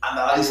de ahí.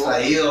 Andaba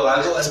distraído o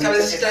algo. Es que a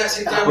veces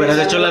sí te hubieras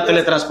hecho la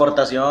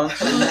teletransportación.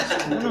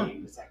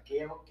 Sí, o sea,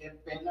 qué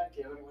pena,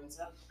 qué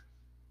vergüenza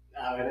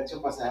haber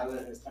hecho pasar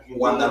esta gente.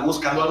 O andar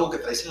buscando algo que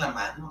traes en la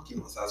mano.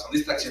 O sea, son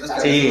distracciones que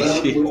sí.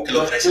 O que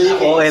lo traes en la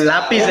mano. O el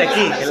lápiz de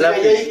aquí. El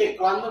lápiz. Yo dije,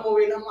 ¿cuándo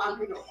moví la mano?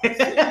 No,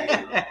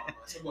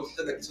 esas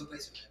bolsitas de aquí son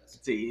traicioneras.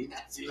 Sí.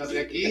 Las de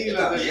aquí,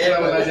 las de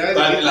las llaves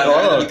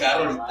del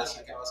carro ahorita sí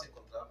que vas a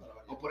encontrar.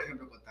 O por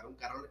ejemplo, contar un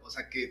carro, o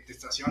sea, que te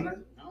estacionas.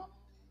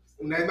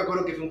 Una vez me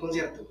acuerdo que fue un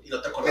concierto. Y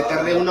no te Me acordabas.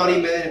 tardé 1 hora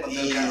y media en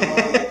encontrar el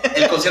carro.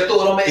 El concierto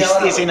duró media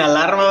hora. Y sin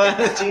alarma.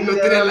 No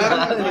tenía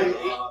alarma.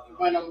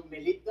 Bueno,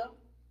 Melito.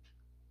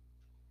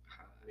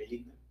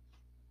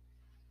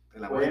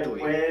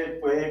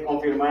 Puede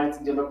confirmar,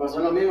 yo me pasó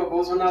lo mismo,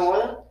 fuimos a una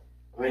boda,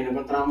 no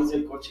encontrábamos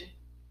el coche,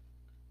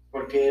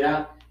 porque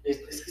es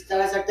que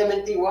estaba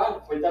exactamente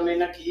igual, fue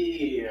también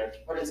aquí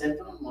por el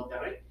centro, en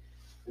Monterrey,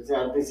 o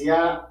sea,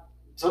 decía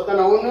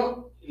sótano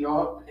 1, y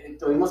luego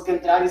tuvimos que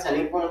entrar y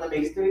salir por donde me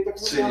dijiste ahorita,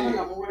 ¿cómo se llama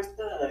la mujer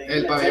esta?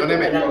 El pabellón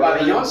en el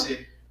pabellón, sí.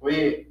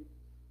 Oye,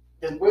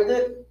 después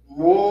de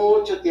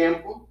mucho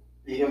tiempo,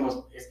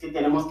 dijimos, es que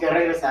tenemos que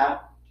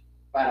regresar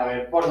para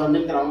ver por dónde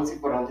entramos y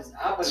por dónde...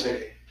 pues sí.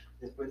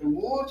 Después de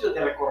mucho, de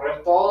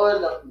recorrer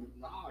todo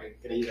no,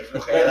 increíble.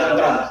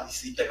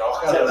 Sí, te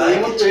enojas, o sea,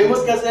 ¿verdad? tuvimos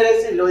que hacer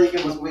eso y luego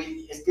dijimos,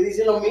 güey, es que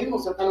dice lo mismo,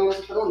 sótano 1,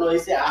 sótano 1,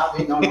 dice,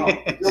 güey, no,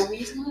 lo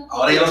mismo.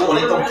 Ahora ya los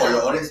ponen con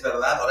colores,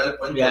 ¿verdad? Ahora le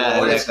ponen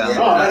colores.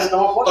 No, ahora le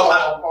tomo foto.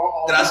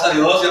 Gracias a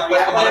Dios, ya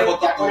puedes tomar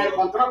foto. Ya con el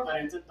control, pero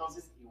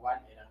entonces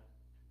igual era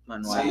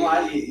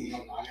manual. Y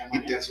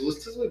te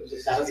asustas, güey.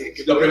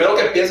 Pues, lo primero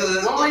que piensas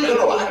es, oye,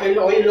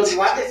 los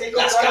guantes, con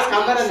todas las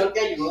cámaras no te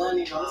ayudan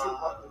y no les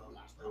importa.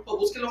 Pues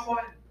búsquelo,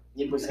 joven.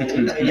 Y pues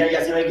ella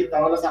ya se había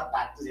quitado los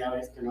zapatos, ya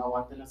ves que no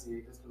aguantan las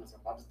señoritas con los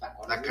zapatos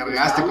tacones. La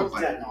cargaste,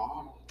 compadre. O sea,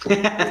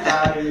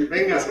 no.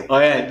 Venga.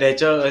 Oye, de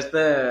hecho,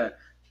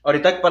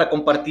 ahorita para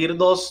compartir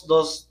dos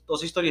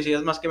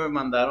historiecillas más que me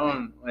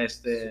mandaron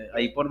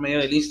ahí por medio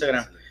del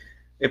Instagram.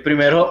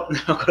 Primero,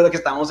 me acuerdo que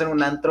estábamos en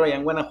un antro allá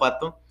en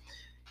Guanajuato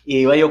y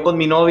iba yo con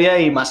mi novia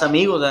y más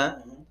amigos,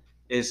 ¿verdad?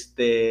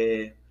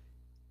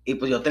 Y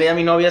pues yo traía a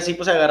mi novia así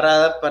pues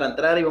agarrada para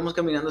entrar y íbamos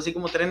caminando así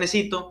como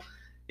trenecito.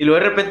 Y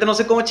luego de repente no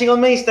sé cómo chingados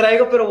me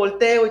distraigo, pero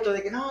volteo y todo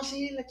de que no,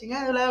 sí, la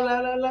chingada, bla, bla,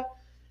 bla, bla.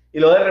 Y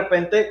luego de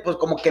repente, pues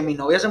como que mi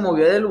novia se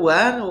movió del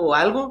lugar o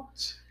algo.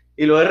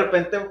 Y luego de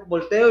repente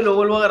volteo y luego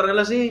vuelvo a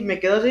agarrarla así y me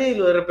quedo así. Y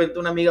luego de repente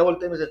una amiga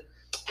voltea y me dice,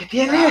 ¿qué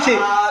tienes?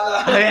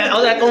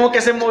 O sea, como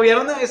que se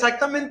movieron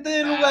exactamente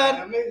del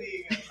lugar. No me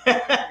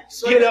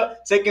digas. Y luego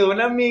se quedó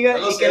una amiga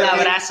y que la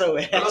abrazo,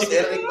 güey. No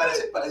sé, Rick,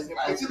 parece.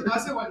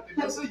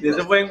 Y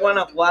eso fue en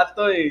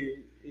Guanajuato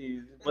y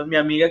pues mi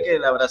amiga que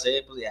la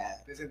abracé, pues ya.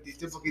 Te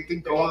sentiste un poquito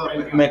incómodo,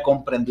 pero me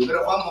comprendió.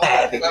 Pero fue amor.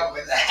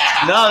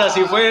 No,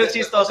 sí fue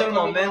chistoso el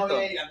momento.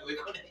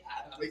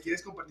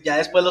 ¿Quieres compartir? Ya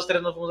después los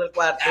tres nos fuimos al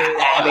cuarto.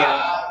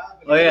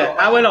 Oye,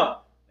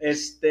 bueno,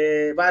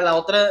 va la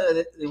otra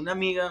de una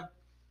amiga,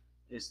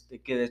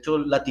 que de hecho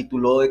la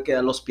tituló de que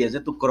a los pies de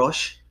tu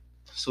crush,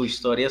 su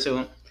historia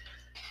según,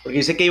 porque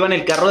dice que iba en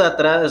el carro de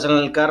atrás, o sea, en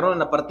el carro en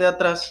la parte de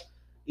atrás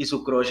y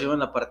su crush iba en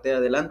la parte de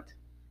adelante.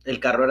 el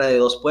carro era de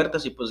 2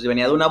 puertas y pues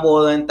venía de una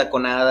boda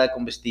entaconada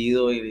con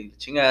vestido y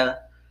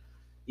chingada.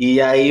 Y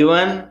ya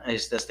iban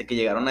hasta que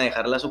llegaron a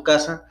dejarla a su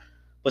casa.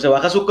 Pues se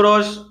baja su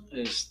crush,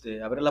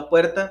 abre la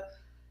puerta.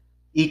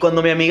 Y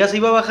cuando mi amiga se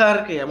iba a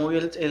bajar, que ya movió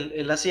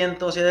el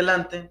asiento hacia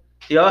adelante,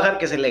 se iba a bajar,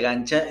 que se le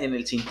gancha en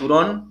el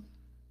cinturón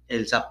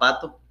el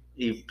zapato.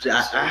 Y pues,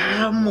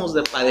 vamos,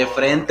 de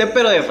frente,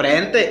 pero de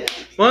frente.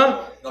 Bueno,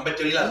 No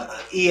metió ni las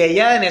manos. y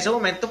ella en ese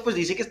momento pues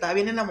dice que estaba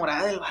bien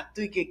enamorada del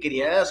vato y que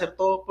quería hacer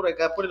todo por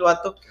acá por el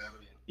vato.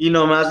 Y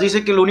nomás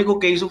dice que lo único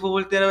que hizo fue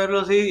voltear a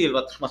verlo así y el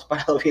vato más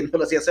parado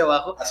viéndolo así hacia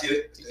abajo. Así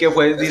de, que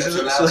fue, dice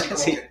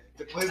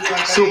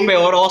su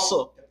peor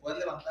oso. ¿Te puedes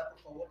levantar, por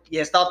favor? Y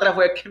esta otra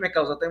fue que me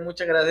causó también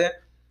mucha gracia,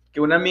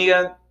 que una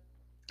amiga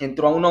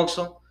entró a un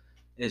Oxxo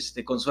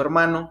con su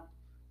hermano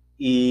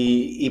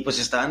y pues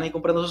estaban ahí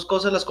comprando sus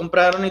cosas, las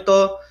compraron y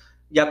todo.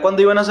 Ya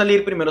cuando iban a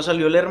salir, primero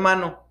salió el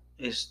hermano,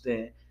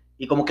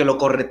 y como que lo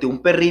correteó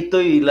un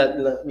perrito y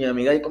mi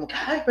amiga ahí como que,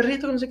 ay,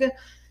 perrito, no sé qué.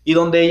 Y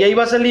donde ella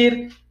iba a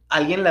salir,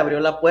 alguien le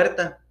abrió la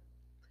puerta.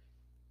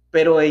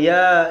 Pero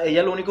ella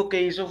lo único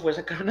que hizo fue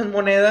sacar unas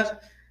monedas,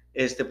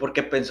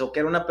 porque pensó que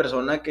era una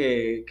persona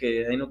que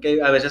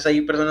a veces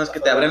hay personas que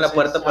te abren la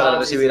puerta para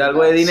recibir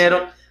algo de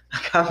dinero.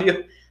 A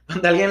cambio,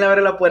 cuando alguien le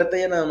abre la puerta,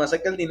 ella nada más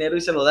saca el dinero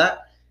y se lo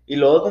da. Y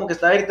luego como que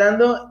estaba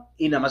gritando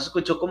y nada más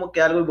escuchó como que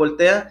algo y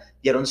voltea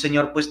y era un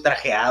señor pues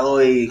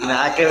trajeado y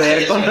nada que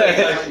ver con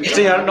el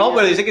señor. No,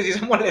 pero dice que sí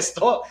se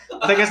molestó.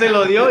 O sea que se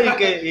lo dio y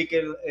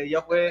que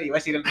ella fue, iba a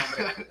decir el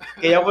nombre,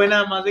 que ella fue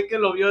nada más de que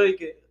lo vio y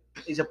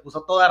se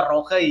puso toda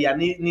roja y ya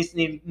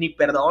ni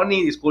perdón,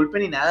 ni disculpe,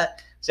 ni nada.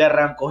 Se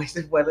arrancó y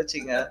se fue a la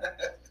chingada.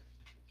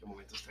 Qué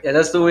momentos Ya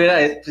estuviera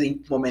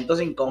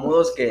momentos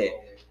incómodos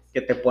que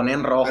te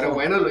ponen rojo. Pero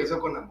bueno, lo hizo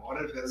con amor.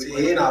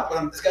 Sí, no,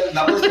 pues, es que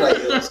andamos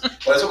distraídos.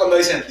 Por eso cuando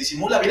dicen,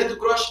 disimula, viene tu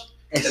crush,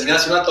 termina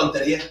haciendo una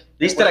tontería.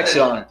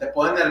 Distracción. Te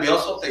pone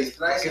nervioso, te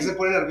distraes. ¿Qué se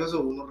pone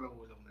nervioso uno,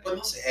 Raúl? Pues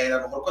no sé, a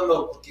lo mejor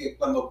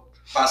cuando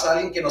pasa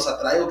alguien que nos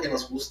atrae o que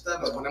nos gusta,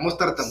 nos ponemos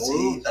tartamudos.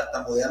 Sí,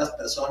 tartamudean las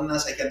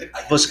personas. Hay gente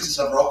pues, que se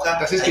sonroja.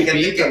 Hay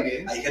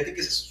gente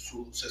que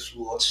se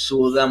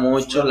suda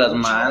mucho las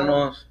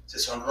manos. Se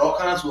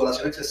sonrojan,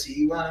 sudoración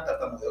excesiva,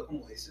 tartamudeo,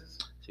 como dices.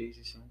 Sí.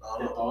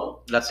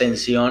 No. La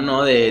tensión,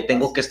 ¿no? De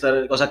tengo que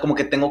estar, o sea, como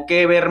que tengo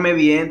que verme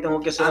bien,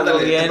 tengo que hacer algo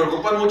bien. Te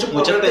preocupa mucho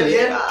por verte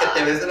bien, que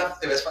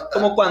te ves fatal.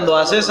 Como cuando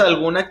haces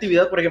alguna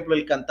actividad, por ejemplo,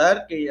 el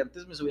cantar, que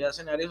antes me subía a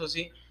escenarios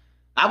así.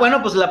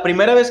 Bueno, pues la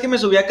primera vez que me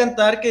subí a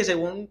cantar, que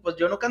según, pues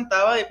yo no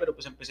cantaba, pero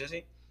pues empecé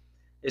así.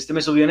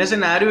 Me subí a un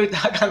escenario y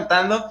estaba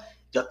cantando.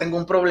 Yo tengo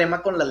un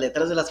problema con las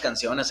letras de las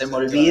canciones, se me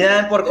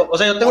olvidan, o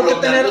sea, yo tengo que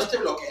tener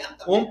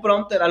un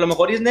prompter, a lo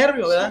mejor es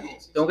nervio, ¿verdad?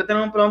 Sí. Tengo que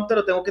tener un prompter,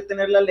 o tengo que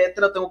tener la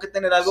letra, o tengo que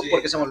tener algo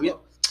porque se me olvida.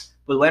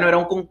 Pues bueno, era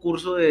un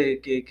concurso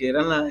que era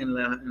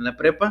en la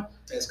prepa.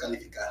 Se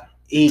descalificaron.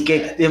 Y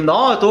que,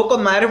 no, estuvo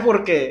con madre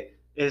porque,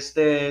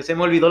 se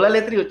me olvidó la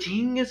letra y yo,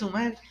 chingue su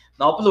madre.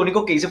 No, pues lo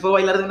único que hice fue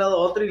bailar de un lado a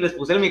otro y les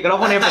puse el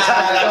micrófono y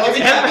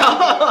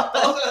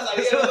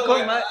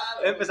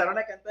empezaron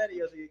a cantar y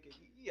yo así que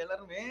ya la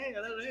armé.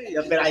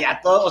 Pero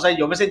allá todo, o sea,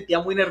 yo me sentía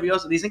muy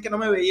nervioso. Dicen que no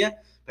me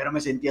veía, pero me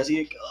sentía así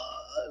de que,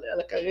 ya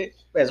la cagué.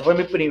 Pues eso fue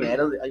mi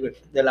primero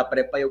de la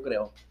prepa, yo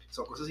creo.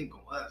 Son cosas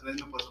incómodas. Me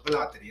pasó con la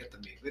batería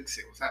también.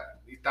 O sea,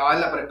 estaba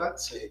en la prepa,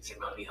 se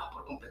me olvidó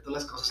por completo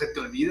las cosas. Se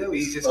te olvida y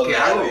dices, ¿qué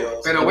hago?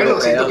 Pero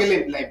bueno, siento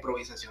que la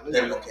improvisación es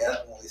de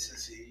bloquear, como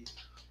dices, sí.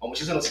 O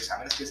muchos en los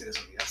exámenes que se les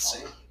olvida. Sí.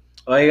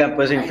 Oigan,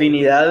 pues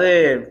infinidad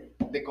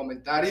de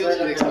comentarios y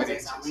de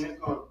experiencias.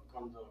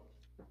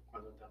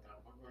 Cuando te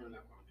atrapan con el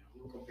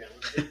acordeón copiando.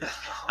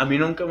 A mí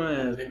nunca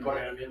me... De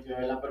correr bien feo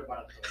en la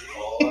preparatoria.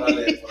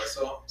 Órale, por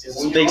eso.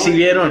 Te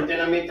exhibieron.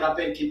 Tenía mi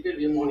trapper keeper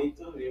bien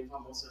bonito, bien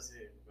famoso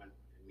en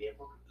mi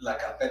época. La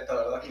carpeta,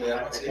 ¿verdad? Que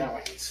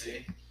llaman así.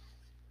 Sí.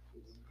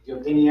 Yo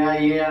tenía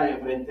ahí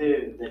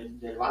enfrente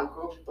del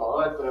banco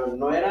todo, pero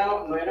no era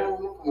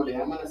uno como le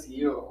llaman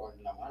así o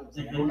en la mano, o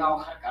sea, era una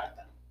hoja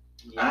carta.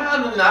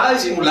 No, nada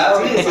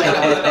disimulado. Sí,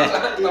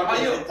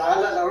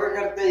 estaba la hoja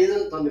carta ahí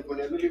donde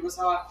ponía los libros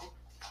abajo.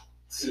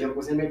 Sí. Y yo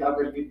puse mi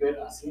trapper keeper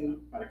así, ¿no?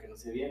 Para que no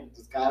se viera.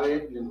 Entonces cada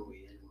vez le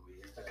movía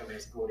hasta que me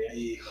descubría.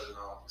 Híjole,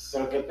 no. Pues,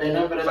 pero qué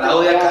pena, pero...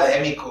 Fraude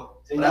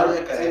académico.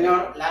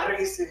 Señor,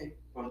 lárguese.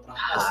 Por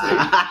trampas.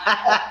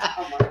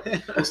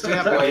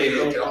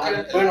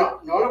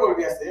 Bueno, no lo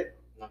volví a hacer.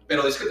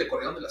 Pero es que te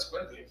corrieron de la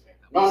escuela.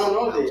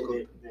 No,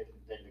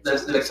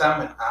 del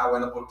examen.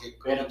 Bueno, porque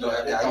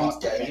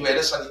hay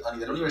niveles a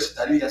nivel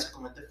universitario y ya se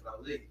comete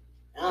fraude.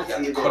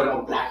 Sí,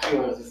 con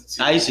plagio.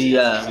 Sí,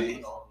 ya. Sí,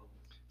 no.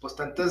 Pues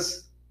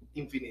tantas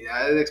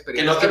infinidades de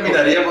experiencias. Que no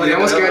terminaríamos.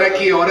 Podríamos quedar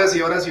aquí horas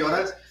y horas y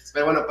horas.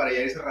 Pero bueno, para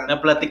ir cerrando.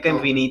 Una plática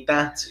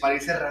infinita. Para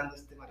ir cerrando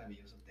este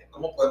maravilloso tema.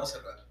 ¿Cómo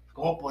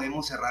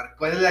podemos cerrar?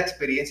 ¿Cuál es la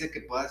experiencia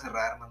que pueda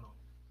cerrar, hermano?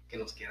 Que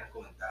nos quieran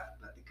comentar,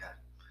 platicar.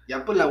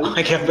 Ya pues la última.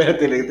 Oiga,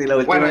 espérate, la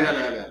última. Bueno,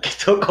 ya.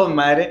 Esto con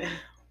madre.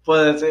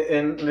 Pues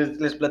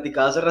les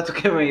platicaba hace rato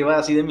que me iba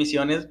así de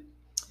misiones.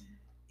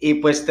 Y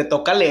pues te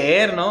toca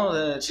leer, ¿no?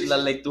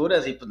 Las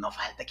lecturas. Y pues no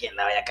falta quien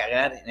la vaya a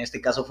cagar. En este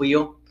caso fui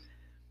yo.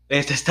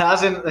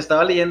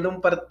 Estaba leyendo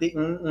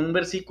un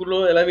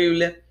versículo de la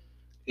Biblia,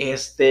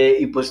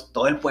 y pues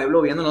todo el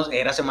pueblo viéndonos,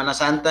 era Semana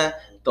Santa,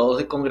 todos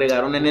se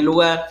congregaron en el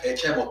lugar.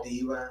 Fecha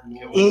emotiva.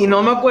 Y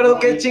no me acuerdo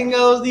qué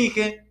chingados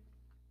dije,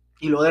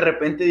 y luego de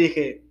repente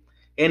dije,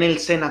 en el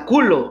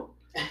cenáculo.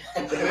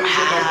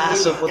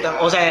 Su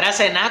puta, o sea, era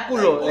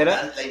cenáculo.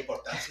 La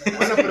importancia.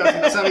 Bueno, pero si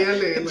no sabían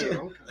leer,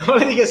 ¿no? No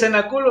le dije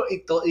cenáculo, y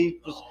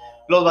pues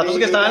los vatos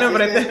que estaban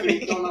enfrente de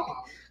mí.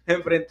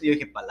 Enfrente, yo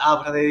dije,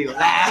 palabra de Dios.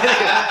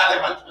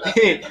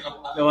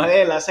 No,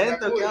 el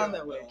acento, ¿qué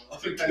onda, güey?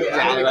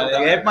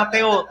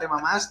 Mateo, te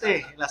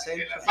mamaste el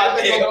acento.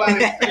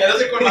 Ya no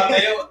sé con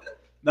Mateo.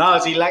 No,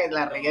 sí,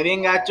 la regué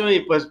bien gacho,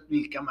 y pues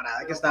mi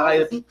camarada que estaba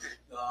ahí,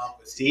 No,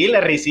 pues sí, la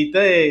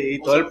risita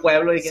y todo el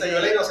pueblo. Dije, se dio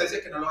la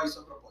inocencia que no lo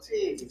hizo a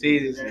propósito.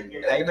 Sí,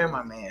 ahí me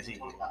mamé, sí.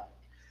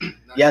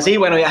 Y así,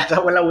 bueno, ya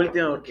esta fue la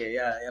última, porque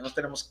ya nos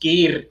tenemos que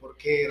ir. ¿Por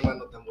qué,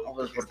 hermano, tan bonito?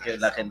 Pues porque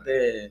la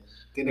gente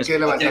tiene que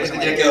levantarse.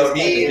 Tiene que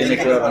dormir, tiene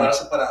que dormir.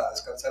 prepararse para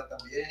descansar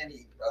también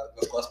y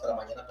las cosas para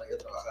mañana para ir a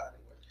trabajar.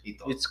 Y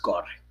todo. It's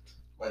correct.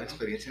 Buena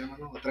experiencia,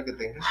 hermano. Otra que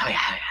tengas. Ay.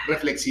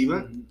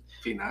 Reflexiva,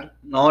 final.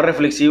 No,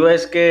 reflexiva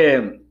es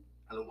que,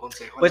 ¿Algún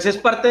consejo? pues es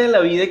parte de la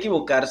vida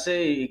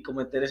equivocarse y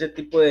cometer ese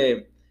tipo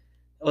de,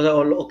 o sea,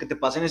 o que te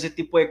pasen ese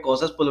tipo de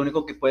cosas, pues lo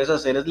único que puedes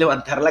hacer es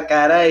levantar la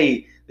cara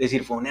y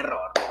decir, fue un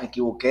error, me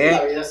equivoqué.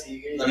 La vida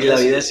sigue. Y la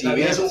vida sigue. La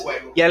vida es un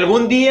juego. Y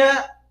algún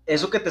día,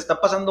 eso que te está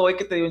pasando hoy,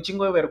 que te dio un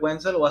chingo de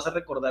vergüenza, lo vas a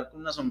recordar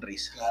con una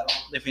sonrisa. Claro.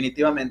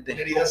 Definitivamente.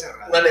 Herida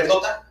cerrada. Una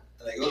anécdota.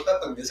 La anécdota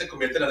también se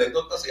convierte en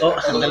anécdota. ¿Sí?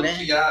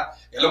 Ándale. Ya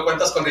lo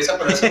cuentas con risa,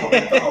 pero en ese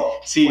momento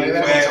Sí, fue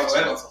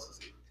vergonzoso.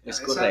 Sí.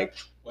 es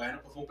correcto. Bueno,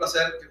 pues fue un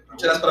placer.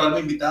 Muchas gracias por haberme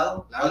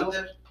invitado,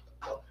 Walter.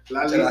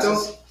 Muchas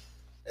gracias.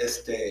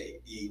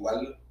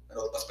 Igual,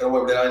 pero espero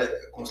volver a ver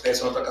con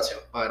ustedes en otra ocasión.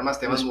 Va a haber más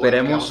temas.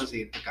 Esperemos. Vamos a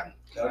seguir tocando.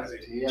 Claro que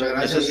sí. Sí, Muchas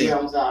gracias. eso sí,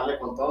 vamos a darle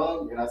con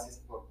todo.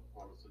 Gracias por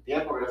su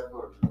tiempo, gracias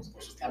por los que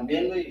están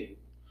viendo.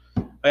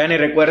 Oigan, y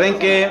recuerden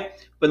que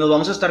pues nos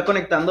vamos a estar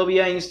conectando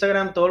vía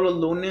Instagram todos los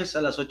lunes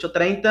a las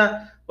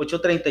 8:30,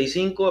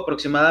 8:35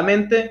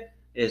 aproximadamente.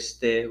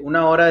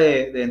 Una hora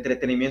de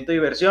entretenimiento y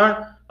diversión.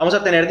 Vamos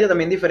a tener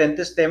también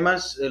diferentes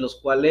temas, los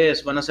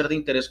cuales van a ser de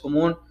interés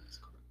común,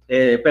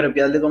 pero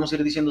ya les vamos a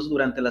ir diciendo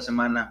durante la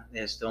semana.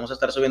 Vamos a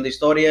estar subiendo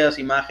historias,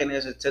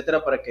 imágenes,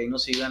 etcétera, para que ahí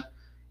nos sigan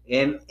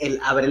en el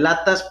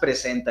Abrelatas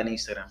Presenta en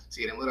Instagram.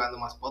 Seguiremos grabando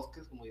más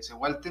podcasts, como dice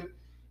Walter.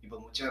 Y pues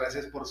muchas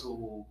gracias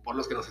por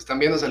los que nos están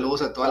viendo.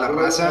 Saludos a toda la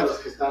raza.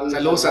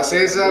 Saludos a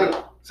César.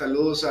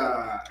 Saludos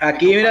a...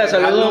 Aquí, mira,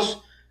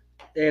 saludos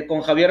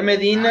con Javier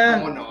Medina.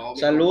 ¿Cómo no?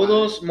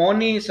 Saludos,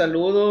 Moni,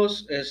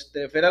 saludos,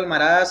 Fer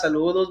Almaraz,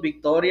 saludos,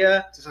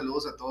 Victoria.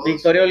 Saludos a todos.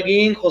 Victoria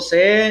Holguín,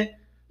 José.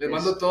 Les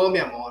mando todo mi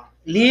amor.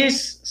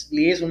 Liz,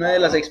 una de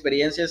las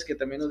experiencias que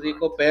también nos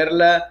dijo,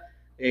 Perla,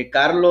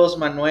 Carlos,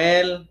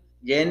 Manuel,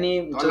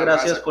 Jenny, muchas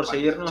gracias por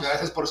seguirnos. Muchas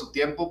gracias por su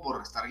tiempo,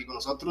 por estar aquí con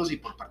nosotros y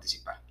por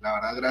participar. La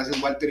verdad,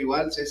 gracias Walter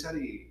igual, César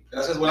y...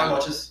 Gracias, buenas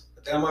noches.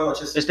 Que tengan buenas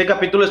noches. Este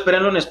capítulo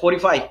espérenlo en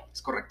Spotify.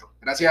 Es correcto.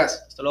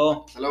 Gracias. Hasta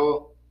luego. Hasta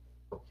luego.